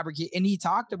huge Robert Kiyosaki, and he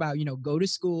talked about, go to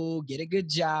school, get a good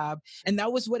job. And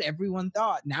that was what everyone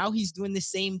thought. Now he's doing the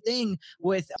same thing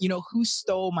with, who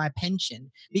stole my pension?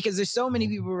 Because there's so many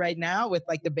people right now with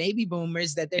like the baby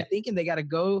boomers that they're thinking they got to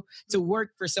go to work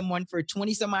for someone for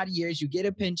 20 some odd years. You get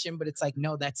a pension, but it's like,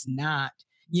 no, that's not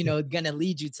going to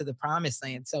lead you to the promised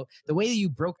land. So the way that you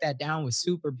broke that down was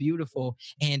super beautiful.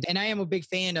 And I am a big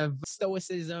fan of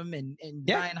stoicism and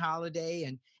Ryan Holiday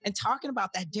and talking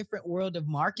about that different world of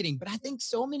marketing. But I think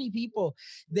so many people,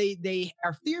 they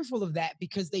are fearful of that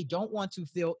because they don't want to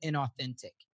feel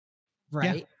inauthentic.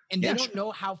 Right. And they don't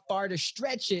know how far to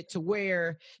stretch it to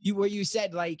where you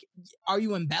said, like, are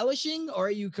you embellishing or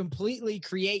are you completely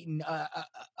creating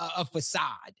a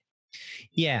facade?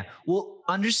 Yeah. Well,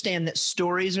 understand that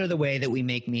stories are the way that we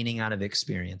make meaning out of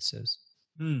experiences.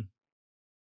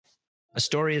 A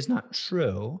story is not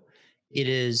true. It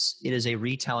is a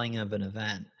retelling of an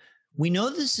event. We know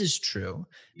this is true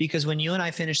because when you and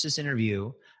I finish this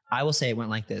interview, I will say it went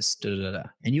like this, da, da, da,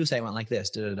 and you say it went like this,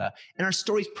 da, da, da. And our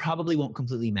stories probably won't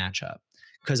completely match up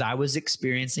because I was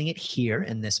experiencing it here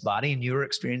in this body and you were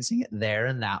experiencing it there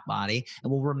in that body,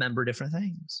 and we'll remember different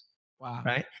things. Wow.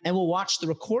 Right. And we'll watch the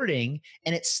recording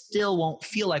and it still won't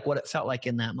feel like what it felt like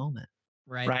in that moment.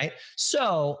 Right.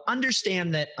 So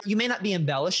understand that you may not be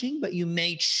embellishing, but you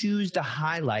may choose to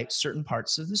highlight certain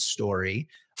parts of the story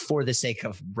for the sake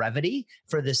of brevity,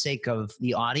 for the sake of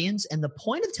the audience. And the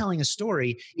point of telling a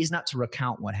story is not to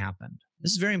recount what happened.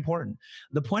 This is very important.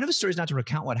 The point of a story is not to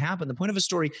recount what happened. The point of a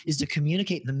story is to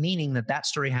communicate the meaning that that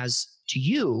story has to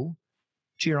you,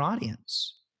 to your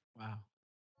audience. Wow.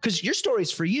 Because your story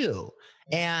is for you.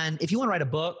 And if you want to write a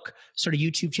book, start a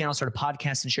YouTube channel, start a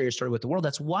podcast and share your story with the world,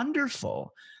 that's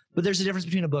wonderful. But there's a difference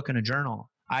between a book and a journal.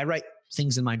 I write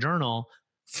things in my journal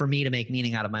for me to make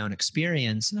meaning out of my own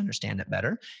experience and understand it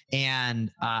better.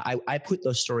 And I put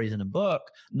those stories in a book,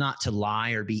 not to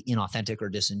lie or be inauthentic or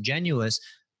disingenuous,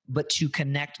 but to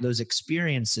connect those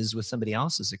experiences with somebody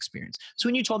else's experience. So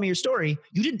when you told me your story,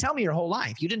 you didn't tell me your whole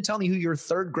life. You didn't tell me who your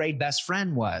third grade best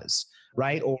friend was.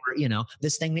 Right. Or,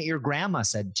 this thing that your grandma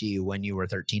said to you when you were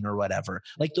 13 or whatever.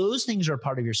 Like those things are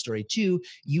part of your story too.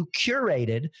 You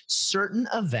curated certain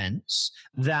events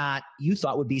that you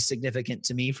thought would be significant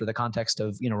to me for the context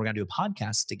of, we're going to do a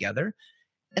podcast together.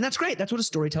 And that's great. That's what a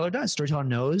storyteller does. Storyteller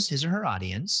knows his or her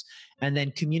audience and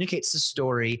then communicates the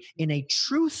story in a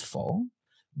truthful,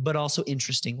 but also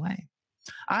interesting way.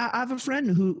 I have a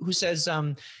friend who says,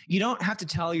 you don't have to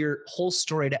tell your whole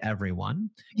story to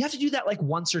everyone. You have to do that like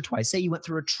once or twice. Say you went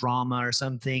through a trauma or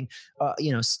something,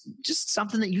 just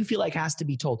something that you feel like has to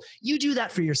be told. You do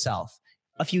that for yourself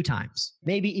a few times,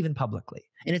 maybe even publicly.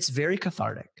 And it's very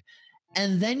cathartic.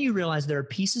 And then you realize there are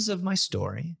pieces of my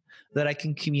story that I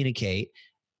can communicate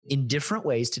in different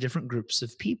ways to different groups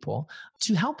of people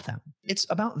to help them. It's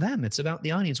about them. It's about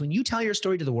the audience. When you tell your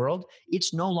story to the world,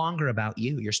 it's no longer about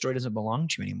you. Your story doesn't belong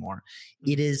to you anymore.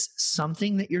 It is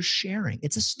something that you're sharing.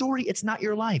 It's a story. It's not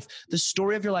your life. The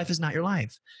story of your life is not your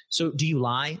life. So do you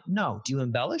lie? No. Do you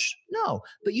embellish? No.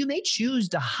 But you may choose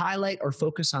to highlight or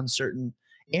focus on certain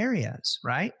areas,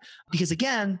 right? Because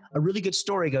again, a really good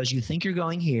story goes, you think you're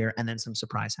going here and then some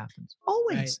surprise happens.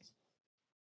 Always.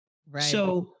 Right.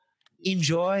 So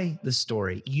enjoy the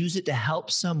story. Use it to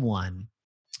help someone.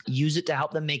 Use it to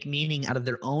help them make meaning out of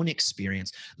their own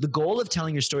experience. The goal of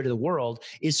telling your story to the world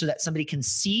is so that somebody can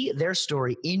see their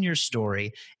story in your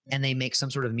story and they make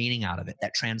some sort of meaning out of it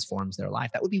that transforms their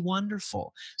life. That would be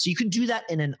wonderful. So you can do that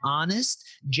in an honest,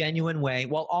 genuine way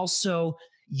while also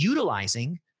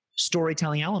utilizing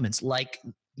storytelling elements like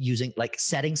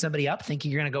setting somebody up,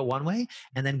 thinking you're going to go one way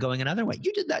and then going another way.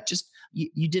 You did that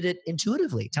you did it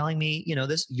intuitively, telling me,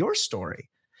 your story.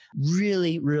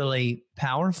 Really, really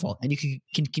powerful. And you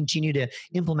can continue to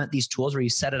implement these tools where you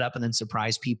set it up and then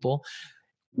surprise people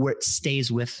where it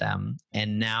stays with them.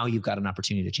 And now you've got an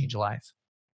opportunity to change a life.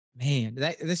 Man,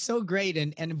 that's so great.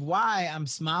 And why I'm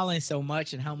smiling so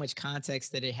much and how much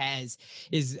context that it has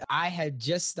is I had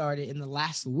just started in the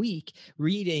last week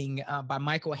reading by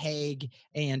Michael Haig,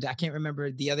 and I can't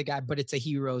remember the other guy, but it's A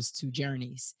Hero's Two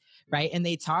Journeys. Right. And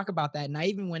they talk about that. And I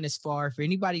even went as far, for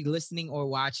anybody listening or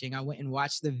watching, I went and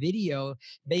watched the video.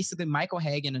 Basically, Michael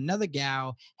Haig and another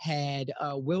gal had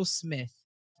Will Smith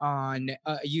on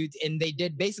and they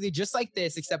did basically just like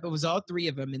this, except it was all three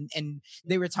of them, and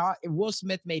they were Will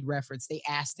Smith made reference. They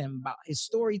asked him about his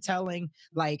storytelling,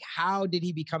 like how did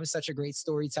he become such a great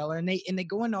storyteller, and they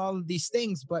go into all of these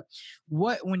things. But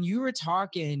when you were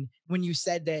talking, when you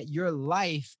said that your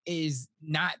life is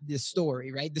not the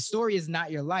story, right? The story is not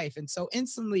your life. And so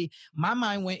instantly my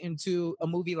mind went into a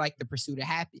movie like The Pursuit of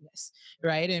Happiness,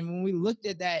 right? And when we looked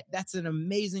at that, that's an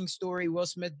amazing story. Will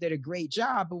Smith did a great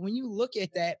job. But when you look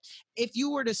at that, if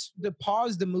you were to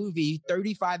pause the movie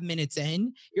 35 minutes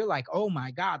in, you're like, oh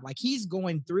my God, like he's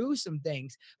going through some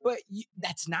things, but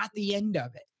that's not the end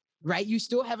of it. right? You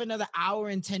still have another hour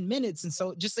and 10 minutes. And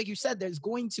so just like you said, there's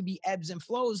going to be ebbs and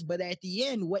flows, but at the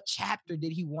end, what chapter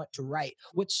did he want to write?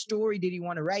 What story did he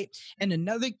want to write? And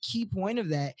another key point of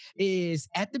that is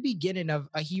at the beginning of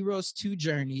A Hero's Two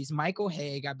Journeys, Michael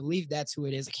Haig, I believe that's who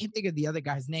it is. I can't think of the other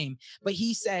guy's name, but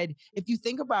he said, if you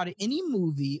think about it, any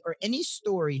movie or any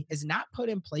story is not put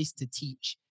in place to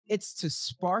teach, it's to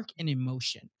spark an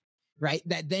emotion, right?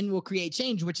 That then will create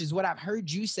change, which is what I've heard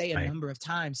you say a Right. number of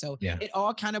times. So Yeah. it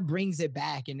all kind of brings it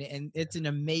back. And it's an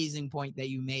amazing point that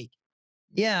you make.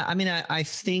 Yeah. I mean, I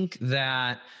think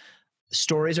that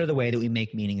stories are the way that we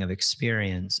make meaning of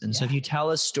experience. And so if you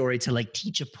tell a story to like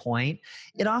teach a point,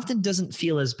 it often doesn't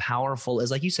feel as powerful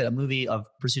as, like you said, a movie of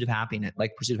Pursuit of Happiness,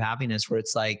 like Pursuit of Happiness, where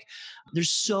it's like, there's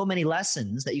so many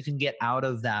lessons that you can get out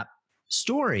of that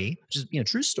story, which is,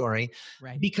 true story,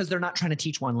 Right. because they're not trying to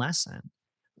teach one lesson.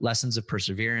 Lessons of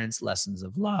perseverance, lessons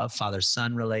of love,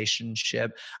 father-son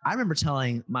relationship. I remember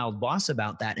telling my old boss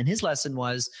about that. And his lesson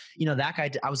was, that guy,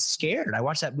 I was scared. I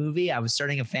watched that movie. I was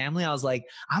starting a family. I was like,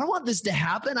 I don't want this to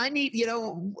happen. I need,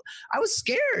 I was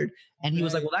scared. And he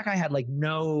was like, well, that guy had like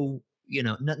no,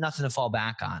 nothing to fall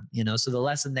back on, so the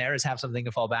lesson there is have something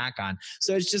to fall back on.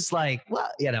 So it's just like, well,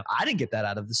 I didn't get that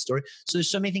out of the story. So there's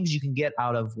so many things you can get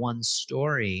out of one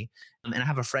story. And I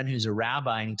have a friend who's a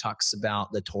rabbi, and he talks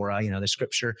about the Torah, the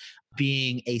scripture,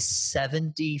 being a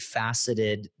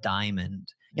 70-faceted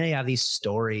diamond. You have these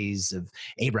stories of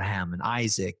Abraham and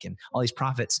Isaac and all these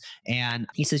prophets. And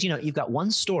he says, you've got one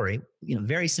story,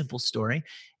 very simple story,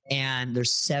 and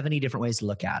there's 70 different ways to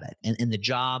look at it. And the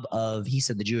job of, he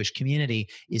said, the Jewish community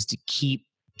is to keep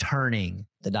turning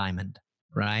the diamond,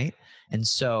 right? And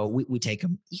so we take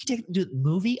them, you can do a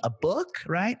movie, a book,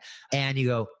 right? And you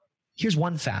go, here's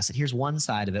one facet, here's one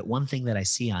side of it, one thing that I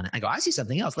see on it. I go, I see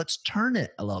something else. Let's turn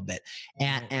it a little bit.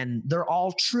 And they're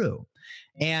all true.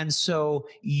 And so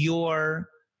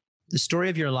the story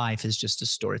of your life is just a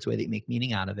story. It's the way that you make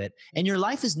meaning out of it. And your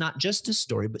life is not just a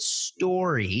story, but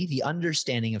story, the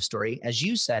understanding of story, as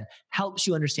you said, helps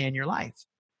you understand your life,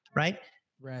 right?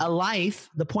 Right. A life,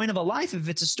 the point of a life, if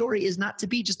it's a story, is not to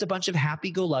be just a bunch of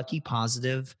happy-go-lucky,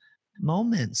 positive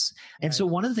moments. And so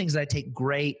one of the things that I take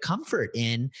great comfort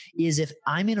in is if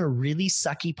I'm in a really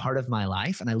sucky part of my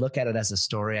life and I look at it as a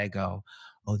story, I go,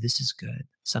 oh, this is good.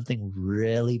 Something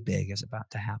really big is about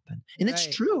to happen. And it's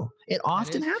true. It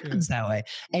often happens that way.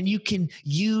 And you can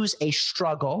use a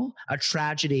struggle, a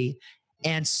tragedy,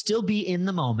 and still be in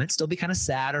the moment, still be kind of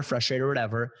sad or frustrated or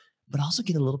whatever, but also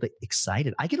get a little bit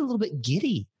excited. I get a little bit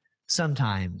giddy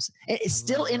sometimes. It's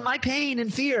still in my pain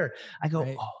and fear. I go,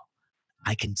 oh,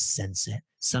 I can sense it.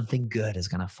 Something good is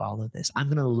going to follow this. I'm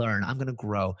going to learn. I'm going to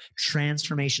grow.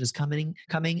 Transformation is coming,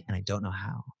 and I don't know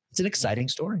how. It's an exciting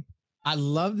story. I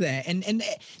love that. And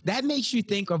that makes you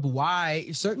think of why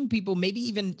certain people, maybe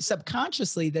even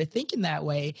subconsciously, they're thinking that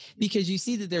way, because you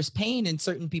see that there's pain and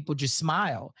certain people just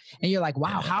smile. And you're like,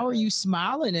 wow, how are you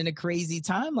smiling in a crazy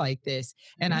time like this?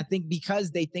 And I think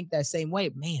because they think that same way,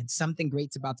 man, something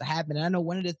great's about to happen. And I know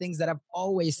one of the things that I've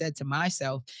always said to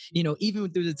myself,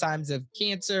 even through the times of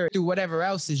cancer, through whatever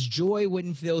else, is joy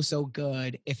wouldn't feel so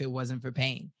good if it wasn't for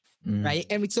pain. Right.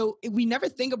 And so we never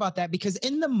think about that, because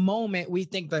in the moment we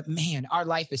think that, man, our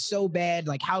life is so bad.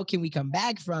 Like, how can we come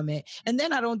back from it? And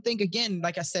then I don't think, again,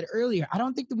 like I said earlier, I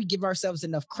don't think that we give ourselves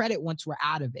enough credit once we're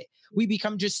out of it. We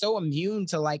become just so immune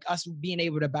to like us being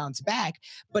able to bounce back.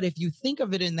 But if you think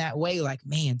of it in that way, like,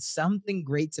 man, something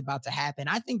great's about to happen,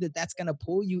 I think that that's going to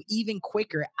pull you even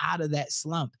quicker out of that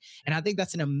slump. And I think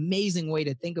that's an amazing way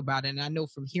to think about it. And I know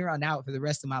from here on out, for the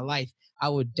rest of my life, I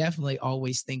would definitely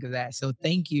always think of that. So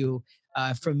thank you,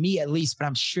 for me at least, but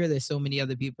I'm sure there's so many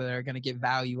other people that are going to get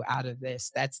value out of this.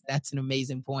 That's an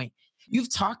amazing point.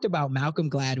 You've talked about Malcolm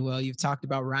Gladwell. You've talked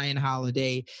about Ryan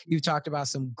Holiday. You've talked about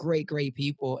some great, great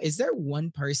people. Is there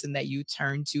one person that you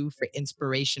turn to for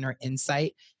inspiration or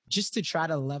insight just to try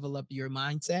to level up your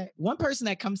mindset? One person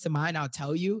that comes to mind, I'll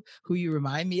tell you who you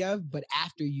remind me of, but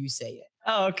after you say it.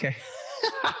 Oh, okay.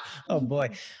 Oh boy.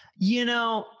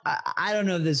 I don't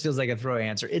know if this feels like a throwaway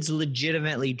answer. It's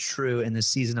legitimately true in the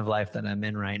season of life that I'm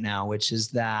in right now, which is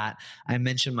that I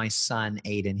mentioned my son,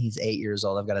 Aiden. He's 8 years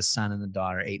old. I've got a son and a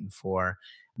daughter, 8 and 4.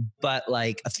 But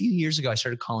like a few years ago, I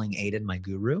started calling Aiden my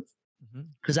guru,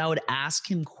 because I would ask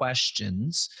him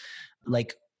questions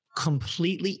like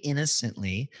completely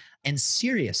innocently and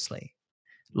seriously.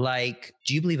 Like,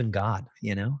 do you believe in God?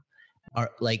 Or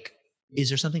like, is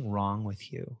there something wrong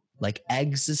with you? Like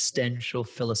existential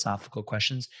philosophical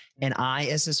questions. And I,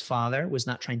 as his father, was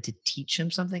not trying to teach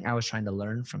him something. I was trying to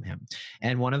learn from him.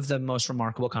 And one of the most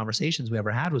remarkable conversations we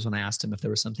ever had was when I asked him if there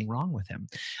was something wrong with him.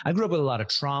 I grew up with a lot of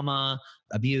trauma,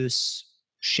 abuse,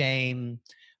 shame,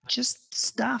 just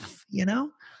stuff,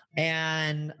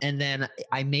 and then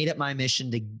I made it my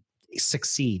mission to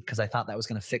succeed because I thought that was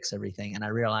going to fix everything. And I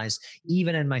realized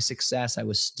even in my success, I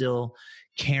was still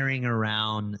carrying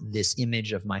around this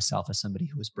image of myself as somebody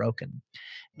who was broken,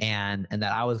 and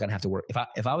that I was going to have to work.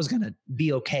 If I was going to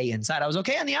be okay inside, I was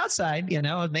okay on the outside,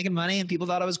 I was making money and people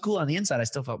thought I was cool. On the inside, I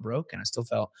still felt broken. I still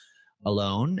felt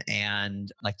alone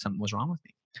and like something was wrong with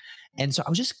me. And so I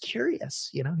was just curious,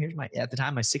 here's at the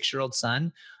time, my 6-year-old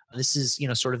son. This is,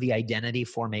 sort of the identity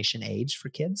formation age for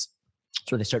kids.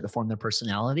 It's where they start to form their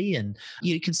personality, and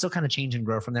you can still kind of change and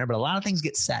grow from there. But a lot of things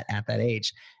get set at that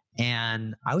age.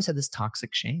 And I always had this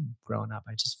toxic shame growing up.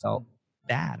 I just felt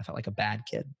bad. I felt like a bad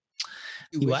kid.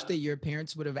 You wish that your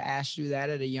parents would have asked you that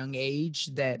at a young age,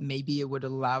 that maybe it would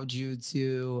have allowed you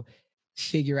to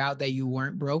figure out that you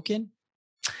weren't broken?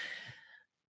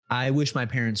 I wish my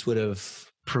parents would have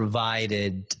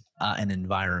provided an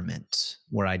environment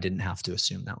where I didn't have to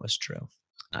assume that was true.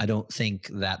 I don't think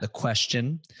that the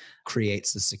question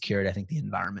creates the security. I think the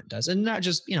environment does. And that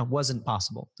just, wasn't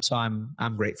possible. So I'm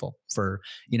grateful for,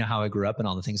 how I grew up and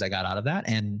all the things I got out of that.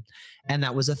 And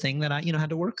that was a thing that I,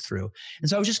 had to work through. And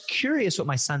so I was just curious what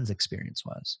my son's experience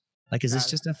was. Like, is this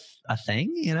just a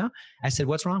thing? I said,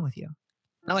 what's wrong with you?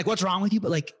 Not like, what's wrong with you?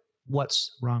 But like,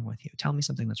 what's wrong with you? Tell me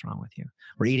something that's wrong with you.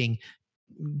 We're eating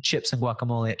chips and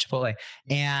guacamole at Chipotle.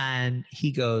 And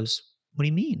he goes, what do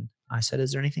you mean? I said,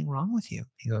 is there anything wrong with you?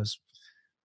 He goes,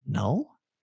 no.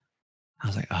 I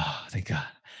was like, oh, thank God.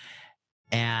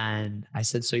 And I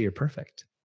said, so you're perfect.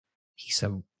 He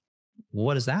said, well,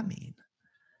 what does that mean?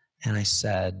 And I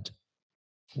said,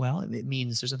 well, it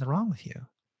means there's nothing wrong with you.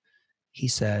 He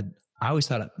said, I always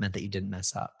thought it meant that you didn't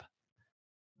mess up.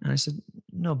 And I said,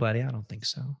 no, buddy, I don't think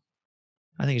so.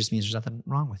 I think it just means there's nothing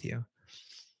wrong with you.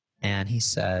 And he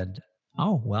said,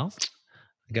 oh, well,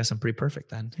 I guess I'm pretty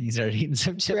perfect then. He started eating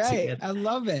some chips again. I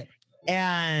love it.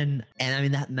 And I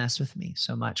mean, that messed with me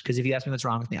so much. Because if you ask me what's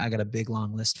wrong with me, I got a big,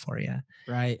 long list for you.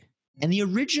 Right. And the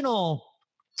original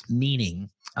meaning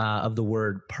of the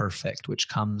word perfect, which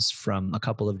comes from a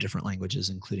couple of different languages,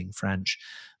 including French,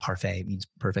 parfait means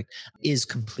perfect, is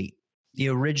complete. The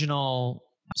original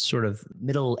sort of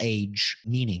middle age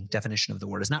meaning, definition of the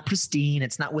word is not pristine.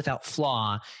 It's not without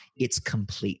flaw. It's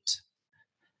complete.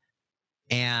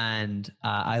 And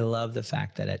I love the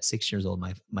fact that at 6 years old,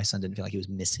 my son didn't feel like he was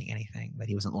missing anything, that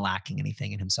he wasn't lacking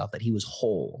anything in himself, that he was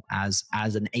whole as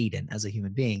an Aiden, as a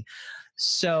human being.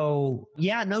 So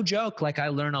yeah, no joke. Like, I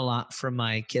learn a lot from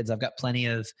my kids. I've got plenty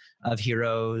of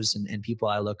heroes and people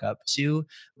I look up to,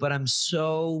 but I'm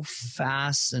so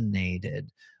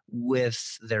fascinated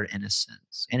with their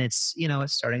innocence. And it's,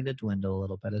 it's starting to dwindle a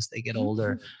little bit as they get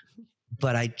older.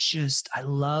 But I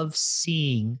love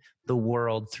seeing the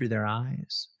world through their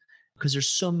eyes, because there's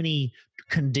so many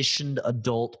conditioned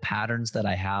adult patterns that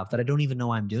I have that I don't even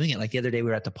know I'm doing it. Like the other day we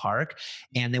were at the park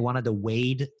and they wanted to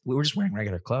wade. We were just wearing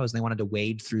regular clothes and they wanted to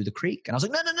wade through the creek. And I was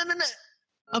like, no.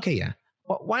 Okay, yeah.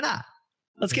 Well, why not?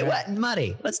 Let's get wet and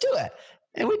muddy. Let's do it.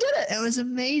 And we did it. It was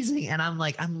amazing. And I'm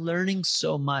like, I'm learning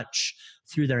so much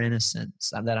through their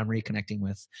innocence that I'm reconnecting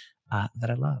with, that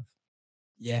I love.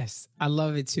 Yes, I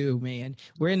love it too, man.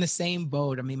 We're in the same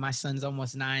boat. I mean, my son's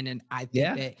almost 9, and I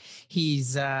think that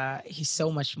he's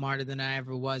so much smarter than I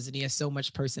ever was, and he has so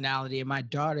much personality. And my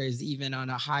daughter is even on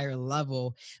a higher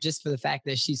level, just for the fact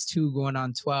that she's 2 going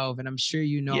on 12, and I'm sure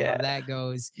you know how that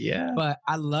goes. Yeah. But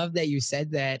I love that you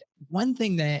said that. One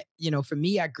thing that, for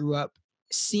me, I grew up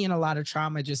seeing a lot of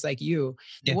trauma, just like you.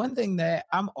 Yeah. One thing that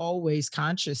I'm always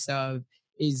conscious of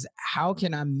is how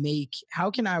can I be,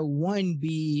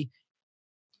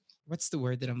 what's the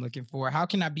word that I'm looking for? How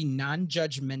can I be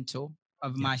non-judgmental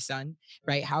of my son,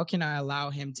 right? How can I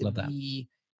allow him to be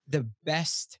the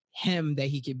best him that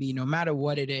he could be, no matter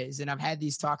what it is? And I've had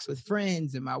these talks with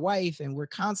friends and my wife, and we're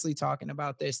constantly talking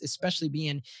about this, especially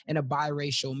being in a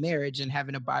biracial marriage and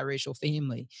having a biracial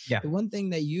family. Yeah. The one thing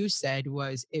that you said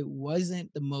was it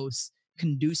wasn't the most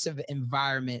conducive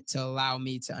environment to allow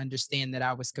me to understand that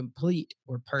I was complete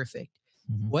or perfect.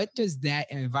 Mm-hmm. What does that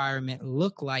environment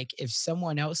look like if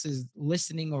someone else is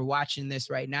listening or watching this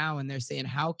right now and they're saying,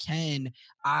 how can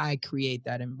I create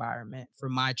that environment for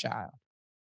my child?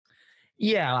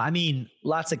 Yeah, I mean,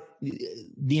 lots of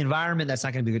the environment that's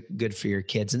not going to be good for your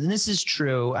kids. And this is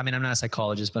true. I mean, I'm not a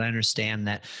psychologist, but I understand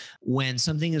that when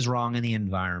something is wrong in the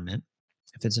environment,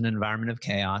 if it's an environment of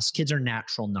chaos, kids are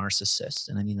natural narcissists.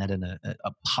 And I mean that in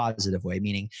a positive way,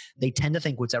 meaning they tend to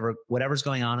think whatever's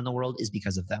going on in the world is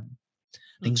because of them.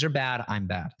 Things are bad, I'm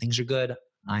bad. Things are good,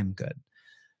 I'm good.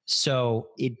 So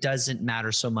it doesn't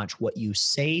matter so much what you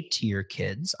say to your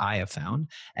kids, I have found,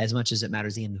 as much as it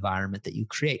matters the environment that you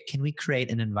create. Can we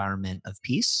create an environment of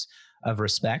peace, of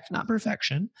respect, not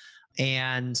perfection,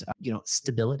 and,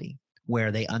 stability,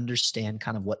 where they understand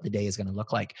kind of what the day is going to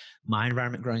look like. My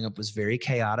environment growing up was very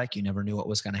chaotic. You never knew what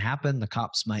was going to happen. The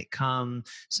cops might come,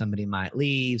 somebody might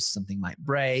leave, something might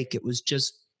break. It was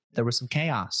just, there was some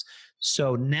chaos.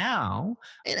 So now,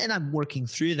 and I'm working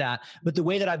through that, but the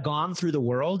way that I've gone through the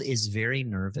world is very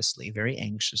nervously, very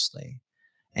anxiously.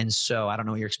 And so I don't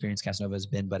know what your experience, Casanova, has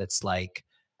been, but it's like,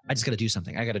 I just got to do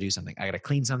something. I got to do something. I got to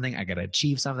clean something. I got to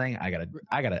achieve something. I got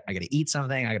to eat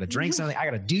something. I got to drink something. I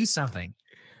got to do something.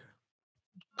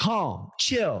 Calm,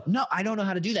 chill. No, I don't know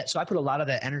how to do that. So I put a lot of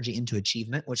that energy into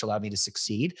achievement, which allowed me to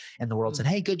succeed. And the world said,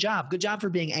 hey, good job. Good job for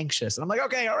being anxious. And I'm like,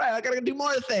 okay, all right, I got to do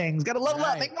more things. Got to level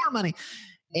up, make more money.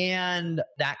 And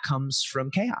that comes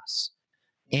from chaos.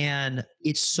 And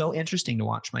it's so interesting to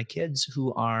watch my kids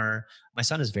my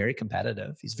son is very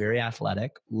competitive. He's very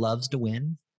athletic, loves to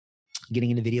win, getting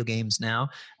into video games now.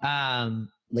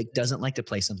 Doesn't like to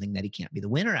play something that he can't be the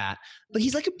winner at, but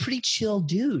he's like a pretty chill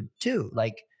dude too.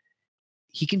 Like,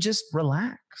 he can just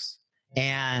relax.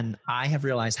 And I have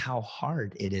realized how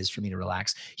hard it is for me to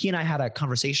relax. He and I had a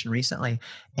conversation recently,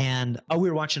 and we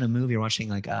were watching a movie. We were watching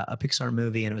like a Pixar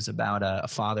movie, and it was about a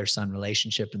father-son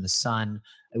relationship. And the son,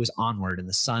 it was Onward, and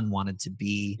the son wanted to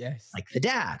be like the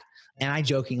dad. And I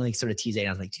jokingly sort of teased it. I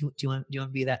was like, do you want to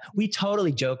be that? We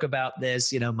totally joke about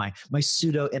this, my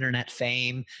pseudo internet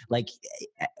fame. Like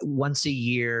once a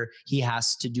year, he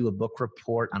has to do a book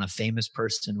report on a famous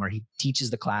person where he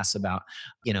teaches the class about,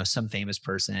 some famous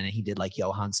person. And he did like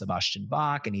Johann Sebastian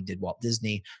Bach, and he did Walt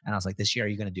Disney. And I was like, this year, are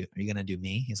you going to do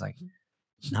me? He's like,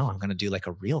 no, I'm going to do like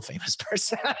a real famous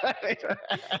person.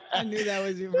 I knew that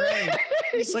was your brain.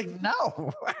 He's like,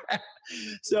 no.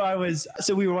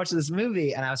 So we were watching this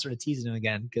movie, and I was sort of teasing him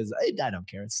again because I don't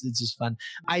care. It's just fun.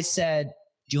 I said,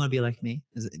 do you want to be like me?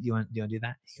 Do you want to do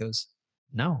that? He goes,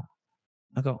 no.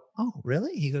 I go, oh,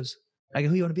 really? He goes, I go,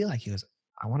 who you want to be like? He goes,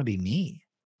 I want to be me.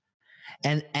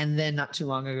 And then not too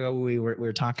long ago, we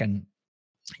were talking,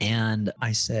 and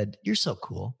I said, you're so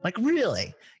cool. Like,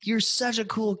 really? You're such a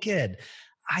cool kid.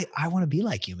 I want to be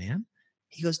like you, man.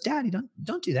 He goes, Daddy,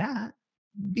 don't do that.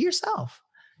 Be yourself.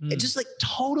 It's just like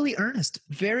totally earnest,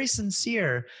 very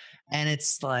sincere. And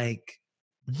it's like,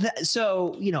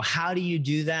 so, how do you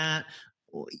do that?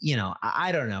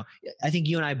 I don't know. I think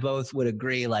you and I both would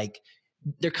agree. Like,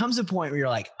 there comes a point where you're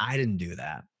like, I didn't do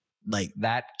that. Like,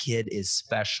 that kid is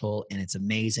special and it's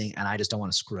amazing, and I just don't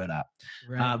want to screw it up.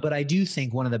 Right. But I do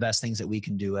think one of the best things that we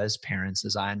can do as parents,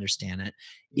 as I understand it,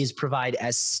 is provide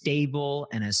as stable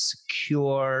and as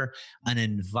secure an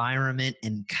environment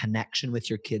and connection with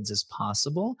your kids as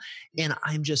possible. And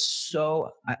I'm just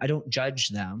I don't judge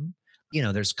them.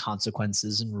 There's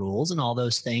consequences and rules and all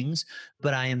those things,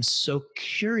 but I am so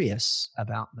curious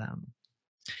about them.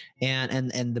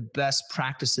 And the best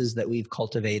practices that we've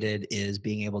cultivated is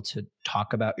being able to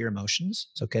talk about your emotions.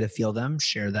 It's okay to feel them,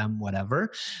 share them,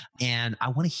 whatever. And I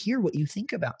want to hear what you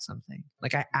think about something.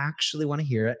 Like, I actually want to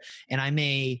hear it. And I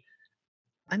may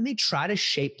try to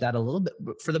shape that a little bit,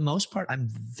 but for the most part, I'm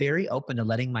very open to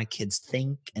letting my kids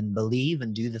think and believe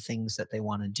and do the things that they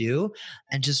want to do,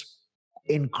 and just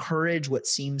encourage what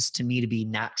seems to me to be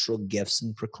natural gifts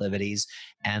and proclivities.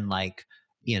 And like,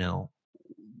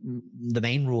 the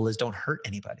main rule is don't hurt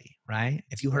anybody, right?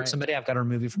 If you hurt somebody, I've got to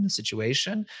remove you from the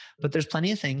situation. But there's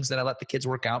plenty of things that I let the kids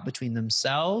work out between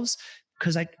themselves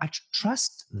because I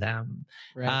trust them.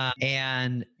 Right.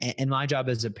 And my job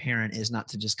as a parent is not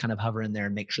to just kind of hover in there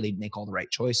and make sure they make all the right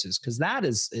choices, because that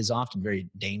is often very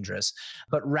dangerous,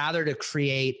 but rather to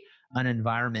create an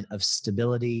environment of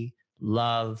stability,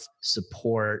 love,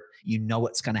 support.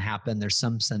 What's going to happen. There's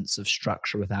some sense of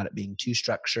structure without it being too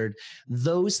structured.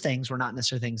 Those things were not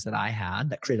necessarily things that I had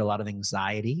that created a lot of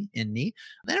anxiety in me.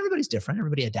 And everybody's different.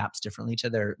 Everybody adapts differently to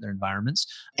their environments.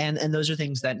 And those are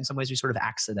things that in some ways we sort of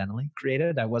accidentally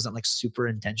created. I wasn't like super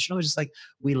intentional. It was just like,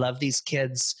 we love these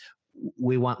kids.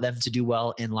 We want them to do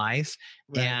well in life.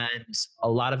 Right. And a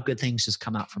lot of good things just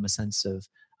come out from a sense of,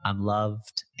 I'm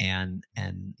loved and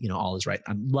all is right.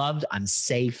 I'm loved, I'm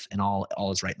safe, and all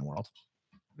is right in the world.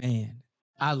 Man,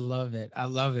 I love it. I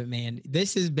love it, man.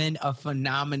 This has been a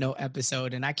phenomenal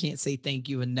episode, and I can't say thank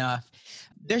you enough.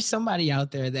 There's somebody out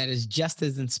there that is just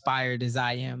as inspired as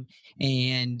I am.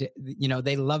 And,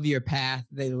 they love your path.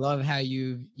 They love how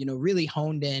you've, really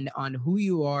honed in on who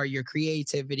you are, your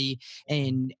creativity,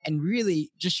 and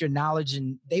really just your knowledge.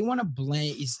 And they want to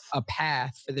blaze a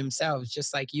path for themselves,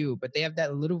 just like you. But they have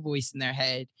that little voice in their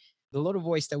head, the little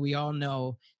voice that we all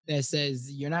know that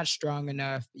says, you're not strong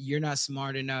enough, you're not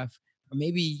smart enough, or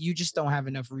maybe you just don't have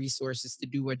enough resources to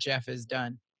do what Jeff has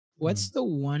done. What's the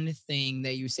one thing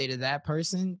that you say to that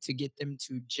person to get them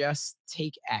to just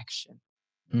take action?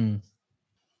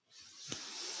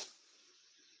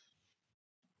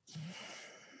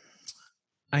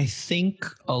 I think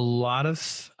a lot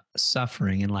of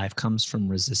suffering in life comes from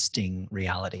resisting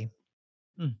reality.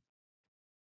 Hmm.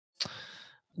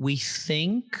 We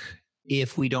think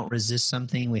if we don't resist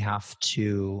something, we have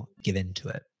to give in to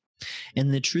it.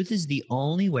 And the truth is, the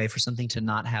only way for something to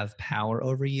not have power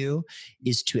over you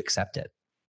is to accept it.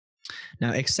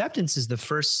 Now, acceptance is the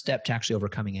first step to actually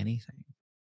overcoming anything,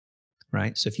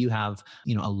 right? So if you have,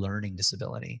 a learning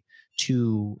disability,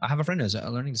 I have a friend who has a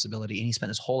learning disability, and he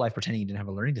spent his whole life pretending he didn't have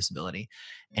a learning disability.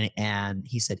 And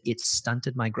he said, it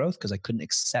stunted my growth because I couldn't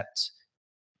accept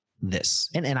this.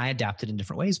 And I adapted in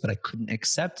different ways, but I couldn't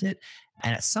accept it.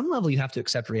 And at some level, you have to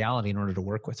accept reality in order to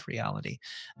work with reality.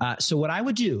 So what I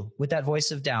would do with that voice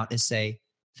of doubt is say,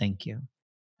 thank you.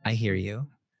 I hear you.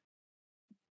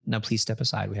 Now, please step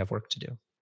aside. We have work to do.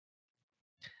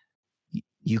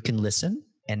 You can listen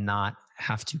and not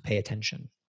have to pay attention.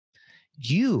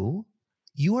 You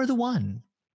are the one,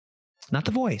 not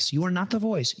the voice. You are not the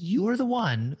voice. You are the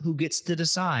one who gets to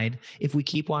decide if we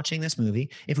keep watching this movie,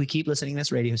 if we keep listening to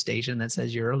this radio station that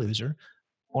says you're a loser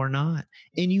or not.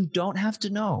 And you don't have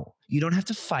to know. You don't have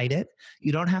to fight it.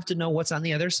 You don't have to know what's on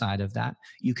the other side of that.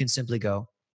 You can simply go,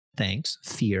 thanks,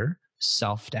 fear,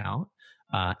 self-doubt,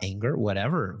 anger,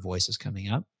 whatever voice is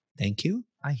coming up. Thank you.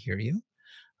 I hear you.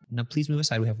 Now, please move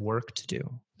aside. We have work to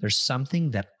do. There's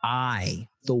something that I,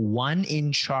 the one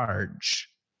in charge,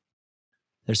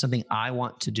 there's something I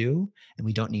want to do, and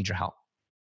we don't need your help.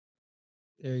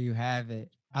 There you have it.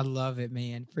 I love it,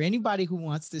 man. For anybody who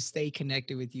wants to stay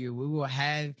connected with you, we will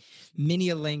have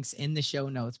many links in the show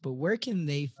notes, but where can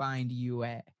they find you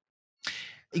at?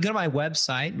 You go to my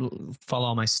website, follow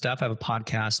all my stuff. I have a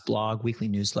podcast, blog, weekly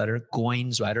newsletter,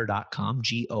 goinswriter.com,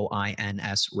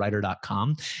 Goins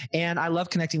writer.com. And I love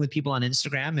connecting with people on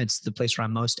Instagram. It's the place where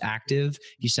I'm most active.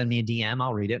 You send me a DM,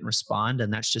 I'll read it and respond.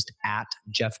 And that's just at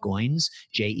Jeff Goins,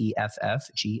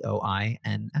 JEFFGOINS.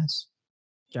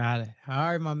 Got it.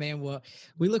 All right, my man. Well,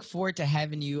 we look forward to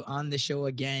having you on the show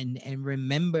again. And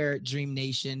remember, Dream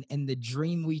Nation, in the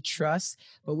dream we trust,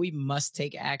 but we must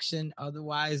take action.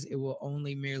 Otherwise, it will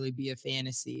only merely be a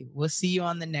fantasy. We'll see you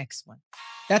on the next one.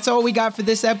 That's all we got for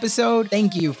this episode.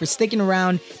 Thank you for sticking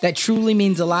around. That truly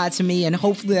means a lot to me. And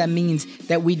hopefully that means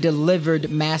that we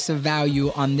delivered massive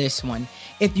value on this one.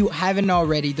 If you haven't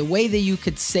already, the way that you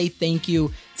could say thank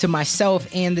you to myself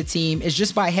and the team is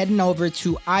just by heading over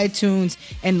to iTunes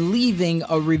and leaving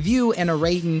a review and a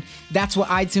rating. That's what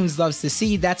iTunes loves to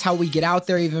see. That's how we get out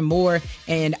there even more.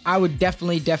 And I would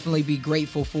definitely be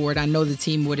grateful for it. I know the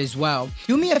team would as well.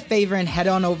 Do me a favor and head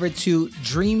on over to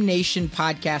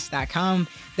DreamNationPodcast.com.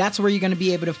 That's where you're going to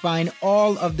be able to find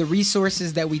all of the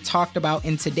resources that we talked about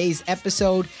in today's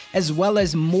episode, as well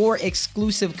as more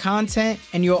exclusive content.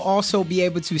 And you'll also be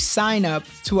able to sign up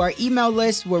to our email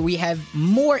list where we have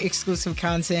more exclusive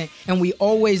content. And we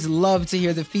always love to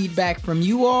hear the feedback from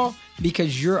you all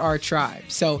because you're our tribe.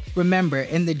 So remember,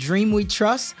 in the dream we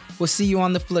trust, we'll see you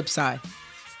on the flip side.